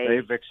different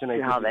way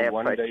how they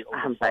approach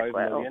humpback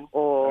whale,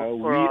 or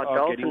for our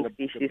dolphin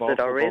species that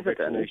are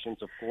resident.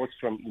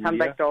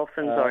 Humpback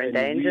dolphins are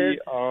endangered.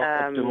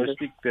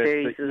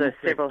 There are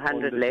several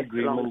hundred left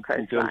along the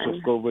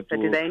coastline. So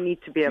do they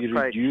need to be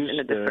approached in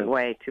a different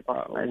way to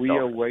bottlenose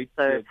dolphins?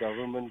 So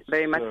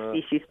very much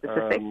species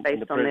specific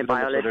based on their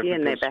biology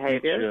and their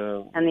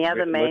behavior. And the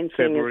other main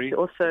thing is to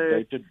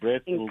also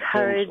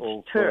encourage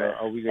tourists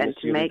and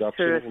to make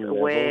tourists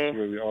aware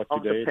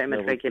of the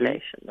permit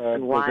regulations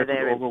and why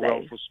they're in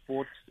place,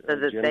 so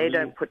that they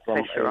don't put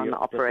pressure on the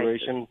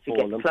operators to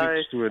get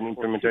close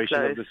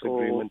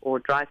or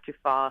drive too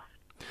fast.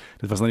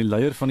 Dit was dan die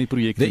leier van die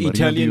projek. The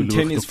Italian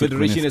Tennis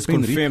Federation has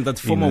confirmed that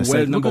former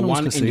world number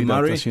 1 Andy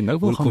Murray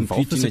will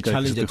compete in a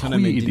challenger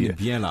tournament in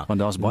Vienna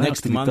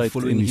next month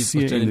following his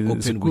Australian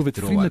Open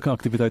withdrawal.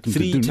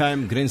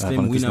 Three-time Grand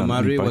Slam winner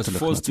Murray was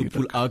forced to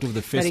pull out of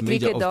the first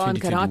major of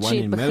 2021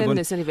 in Melbourne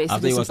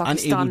after he was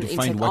unable to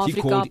find what he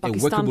called a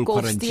workable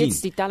quarantine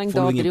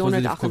following a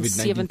positive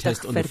COVID-19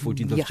 test on the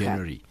 14th of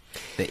January.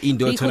 The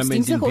indoor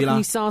tournament in Villa,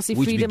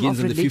 which begins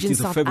on the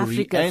 15th of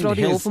February and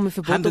has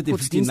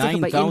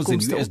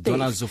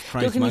 $159,000 of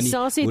prize money,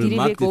 will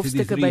mark the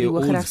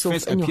 33-year-old's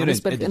first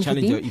appearance at the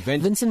Challenger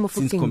event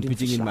since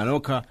competing in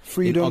Mallorca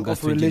in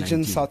August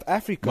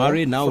 2019.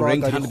 Murray now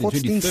ranked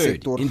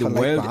 123rd in the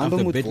world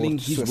after battling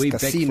his way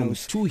back from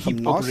 2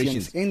 hip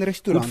operations.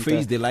 Could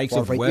face the likes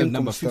of world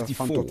number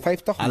 54,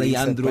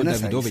 Alejandro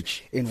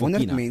Davidovich,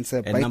 Fokina,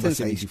 and number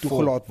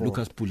 74,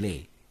 Lucas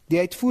Poulet. Die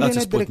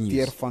uitvoerende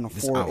direkteur van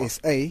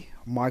 4SA,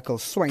 Michael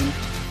Swain,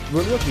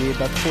 wil ook hê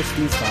dat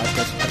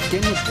godsdienstwerkers erken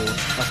moet word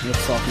as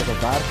noodsaaklike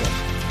werkers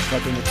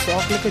wat 'n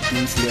noodsaaklike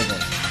diens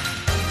lewer.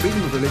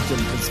 Freedom of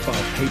religion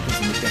inspired papers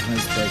in the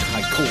Johannesburg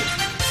High Court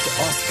to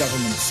ask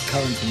government's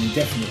current and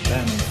indefinite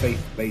ban on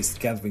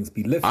faith-based gatherings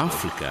be lifted.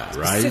 Africa,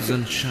 rise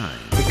and shine.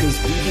 Because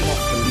we do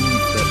not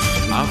believe that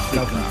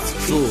government's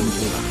rules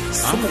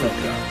Africa,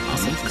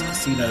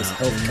 casinos,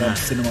 health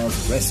clubs, cinemas,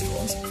 and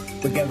restaurants,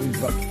 where gatherings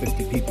of up to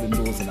 50 people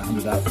indoors and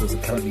 100 outdoors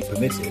are currently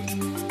permitted,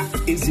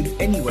 is in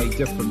any way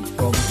different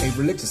from a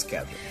religious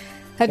gathering.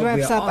 That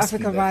wraps up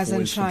Africa Rise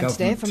and Shine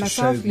today. For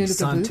myself, Lulu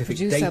Gabu,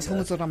 producer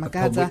Pumuzo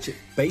Ramagaza,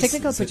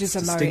 technical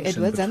producer Murray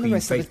Edwards, and the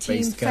rest of the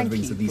team, thank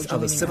you for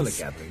joining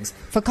us.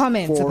 For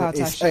comments about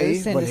our show,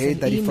 send us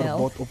an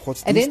email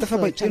at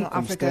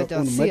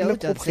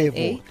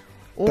info@channelafrica.co.za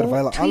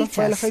or tweet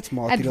us at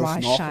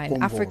Rise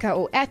Africa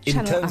or at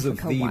Channel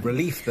Africa 1.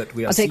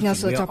 I'll take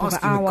us to the top of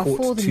the hour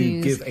for the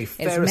news is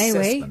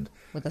Mayway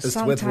with a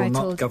song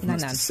titled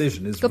Nanan.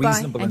 Decision is Goodbye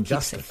reasonable and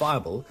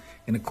justifiable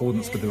in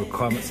accordance with the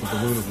requirements of the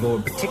rule of law,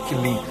 and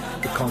particularly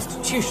the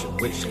Constitution,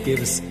 which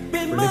gives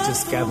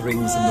religious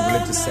gatherings in the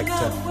religious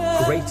sector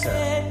greater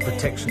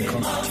protection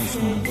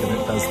constitutionally than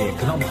it does the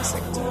economic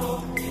sector.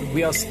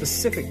 We are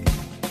specific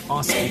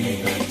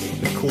asking that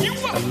the court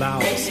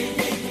allows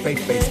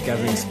faith-based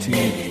gatherings to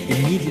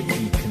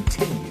immediately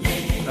continue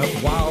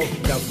while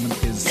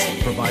government is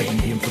providing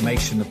the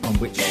information upon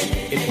which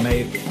it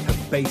may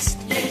have based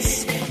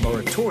its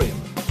moratorium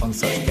on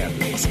such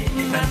gatherings,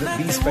 and that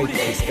these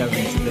faith-based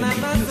gatherings should then be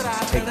permitted to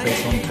take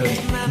place on terms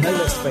no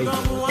less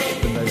favourable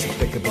than those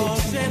applicable to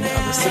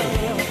other civil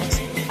gatherings,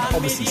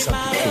 obviously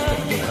subject to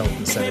applicable health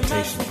and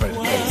sanitation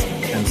protocols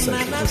and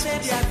social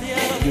distancing.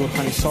 Die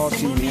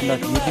organisasie meen dat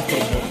hierdie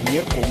verbod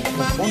neerkom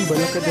op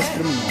onbillike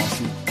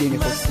diskriminasie teen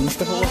die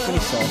godsdienstige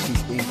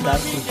organisasies en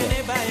kerkgroepe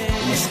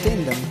en 'n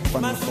skending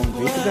van die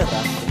grondwetlike reg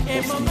op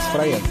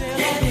godsdienstvryheid.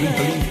 We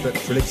believe that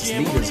religious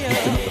leaders have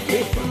been at the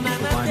forefront of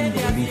providing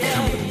the relief,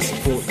 comfort and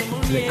support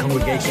to their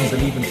congregations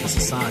and even to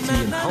society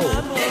in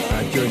whole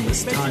during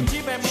this time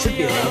should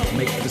be allowed to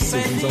make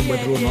decisions on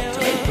whether or not to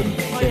open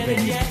their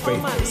venues for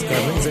faith-based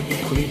gatherings, and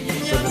equally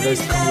whether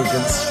those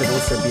congregants should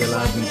also be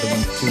allowed, we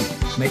believe, to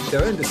make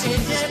their own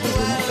decisions as to whether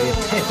or not they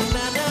attend.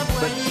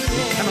 But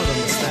we cannot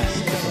understand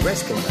if a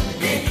rescue man can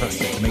be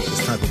trusted to make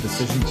this type of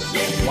decision,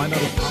 why not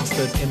a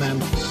pastor, an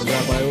imam, a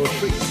rabbi or a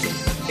priest?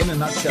 In a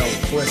nutshell,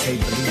 4SA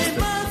believes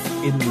that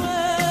in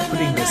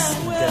putting this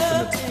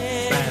indefinite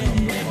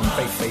ban on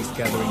faith-based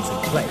gatherings in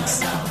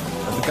place,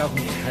 the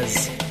government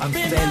has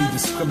unfairly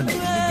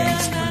discriminated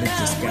against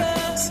religious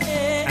gatherings.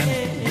 And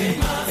we,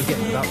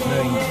 again, without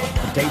knowing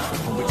the data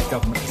upon which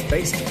government has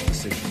based its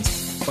decisions,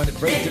 find it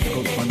very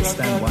difficult to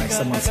understand why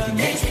someone sitting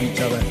next to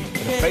each other at a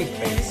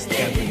faith-based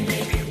gathering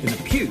in a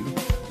pew,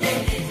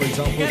 for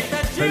example,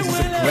 poses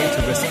a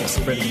greater risk of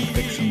spreading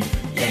infection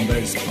than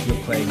those who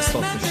are playing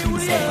slot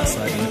machines side by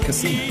side in a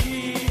casino.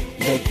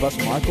 Dit was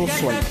Michael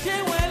Swain,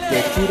 de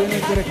uitvoerende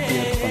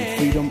directeur van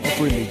Freedom of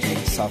Religion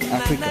South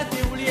Africa.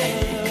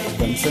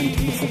 Vincent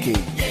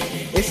Mufokeng,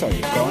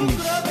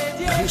 SAK-nuus.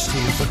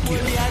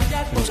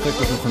 Ons kyk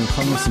wat nog aan die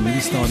gang is in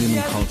die stadion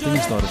in Gauteng.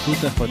 Is daar 'n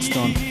voertuig wat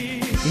staan in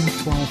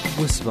N12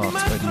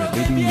 ooswaarts by die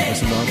Redding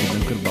Wisselaar die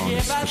linkerbaan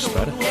is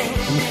versper.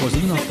 En in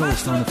KwaZulu-Natal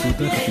staan 'n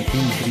voertuig op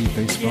die N3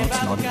 weswaarts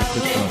na die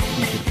afrit van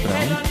Pieter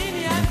Brown. Die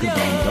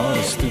linkerbaan daar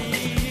is toe.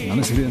 En dan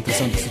is hier 'n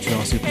interessante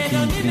situasie op die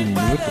N3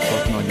 noord op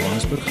pad na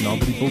Johannesburg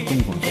naby die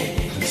Biltong.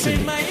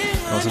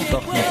 Daar's 'n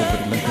vragmotor by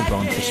die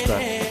linkerbaan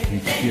versperr en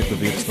die verkeer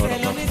beweeg stadig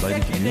na verby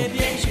die toneel,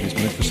 so wees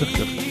net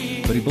versigtig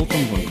by die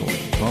biltongwinkel.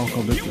 Waar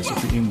kan dit is op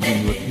die N3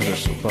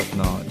 Noord-Iewers op pad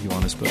na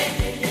Johannesburg.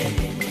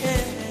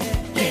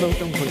 Die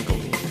biltongwinkel.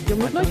 Jy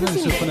moet nou sien.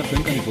 Ek vind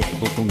dink aan die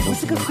biltongwinkel.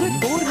 Dis 'n groot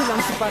bord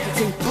langs die pad, dit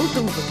sê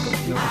biltongwinkel.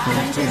 Ja,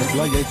 ek sê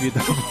bly jy weet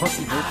wat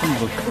die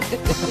biltongwinkel.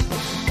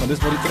 Want dis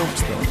waar die trop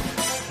staan.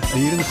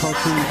 Hier in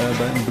Gauteng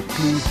by 'n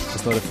Bekloo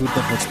is daar 'n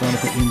voertuig wat staan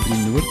op die N3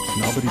 Noord,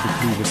 naby die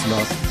Bekloo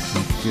beslaat.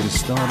 Die verkeer is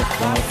stadig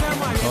daar.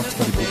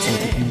 Kaapstad die botsing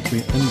op die N2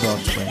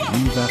 inwaarts by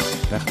Nieuwweg,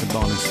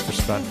 regterbaan is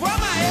versper.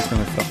 Hier kan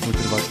 'n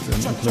vragmotor wat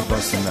in ongeluk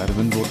was en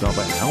Erwin word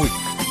daarby Howick.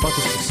 Die pad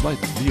is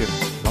gesluit weer,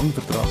 lang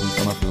vertraging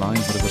vanaf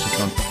Lions River se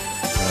kant.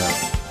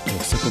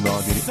 Sukkel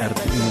daar deur die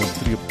R1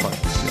 streeppad,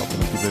 die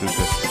alternatiewe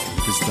roete.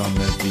 Dit is dan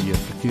die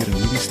verkeer in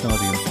hierdie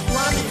stadium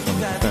van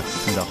die dag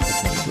vandag op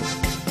Monitor.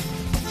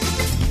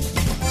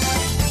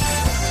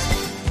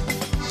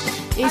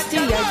 Is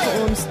dit jy vir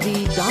ons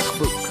die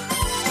dagboek?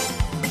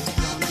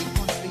 Die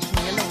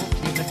konstitusionele hof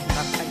het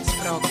vandag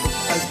uitspraak op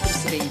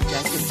oud-president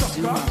Jacob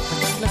Zuma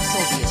verplig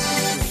sal wees om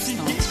die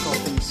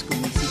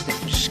staatskapingskommissie te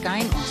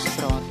verskyn. Ons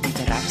praat met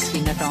die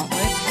regskenner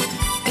daaroor.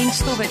 En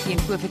stowwe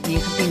teen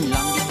COVID-19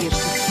 land die 1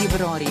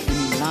 Februarie in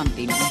die land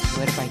en ons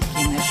hoor by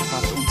kenners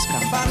wat ons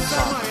kan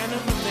bepaal.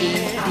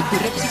 En die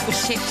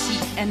korrupsiepersepsie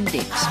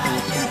indeks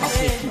word in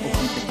aflewering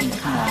oggend bekend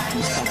gemaak.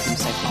 Ons kyk hoe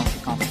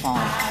Suid-Afrika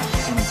vaar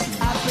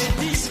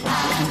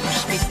in die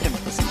spektrum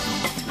is.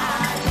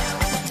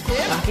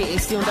 Dankie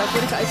Estie, onthou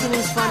vorige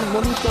uitsendings van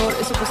Monitor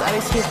is op ons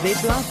RSG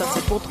webblad, dat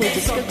se potgoed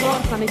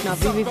beskikbaar, gaan net na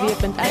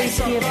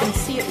www.rsg.co.za.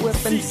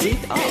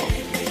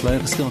 Bly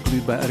geskakel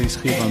hier by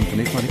RSG want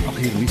net maar die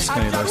 8 uur nuus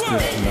kan jy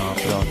luister na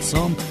Praat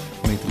Saam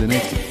met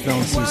Lenet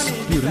Francis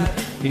Puren.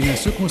 En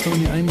so kom ons dan aan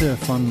die einde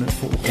van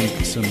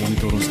vanoggend se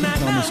Monitor. Ons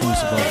namens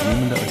ons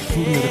waarnemende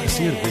uitvoerende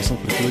regisseur Wessel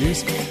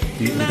Pretorius,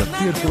 die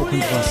redakteur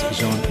vanoggend was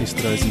Jean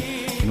Estreisen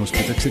en ons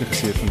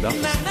produksieregisseur vandag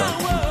is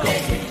Taco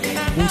Godfrey.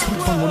 Ons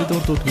groet van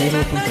Monitor tot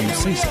môre om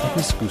 6:00 op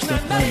Koester.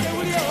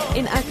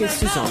 En ek is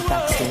Susan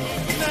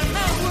Paxton.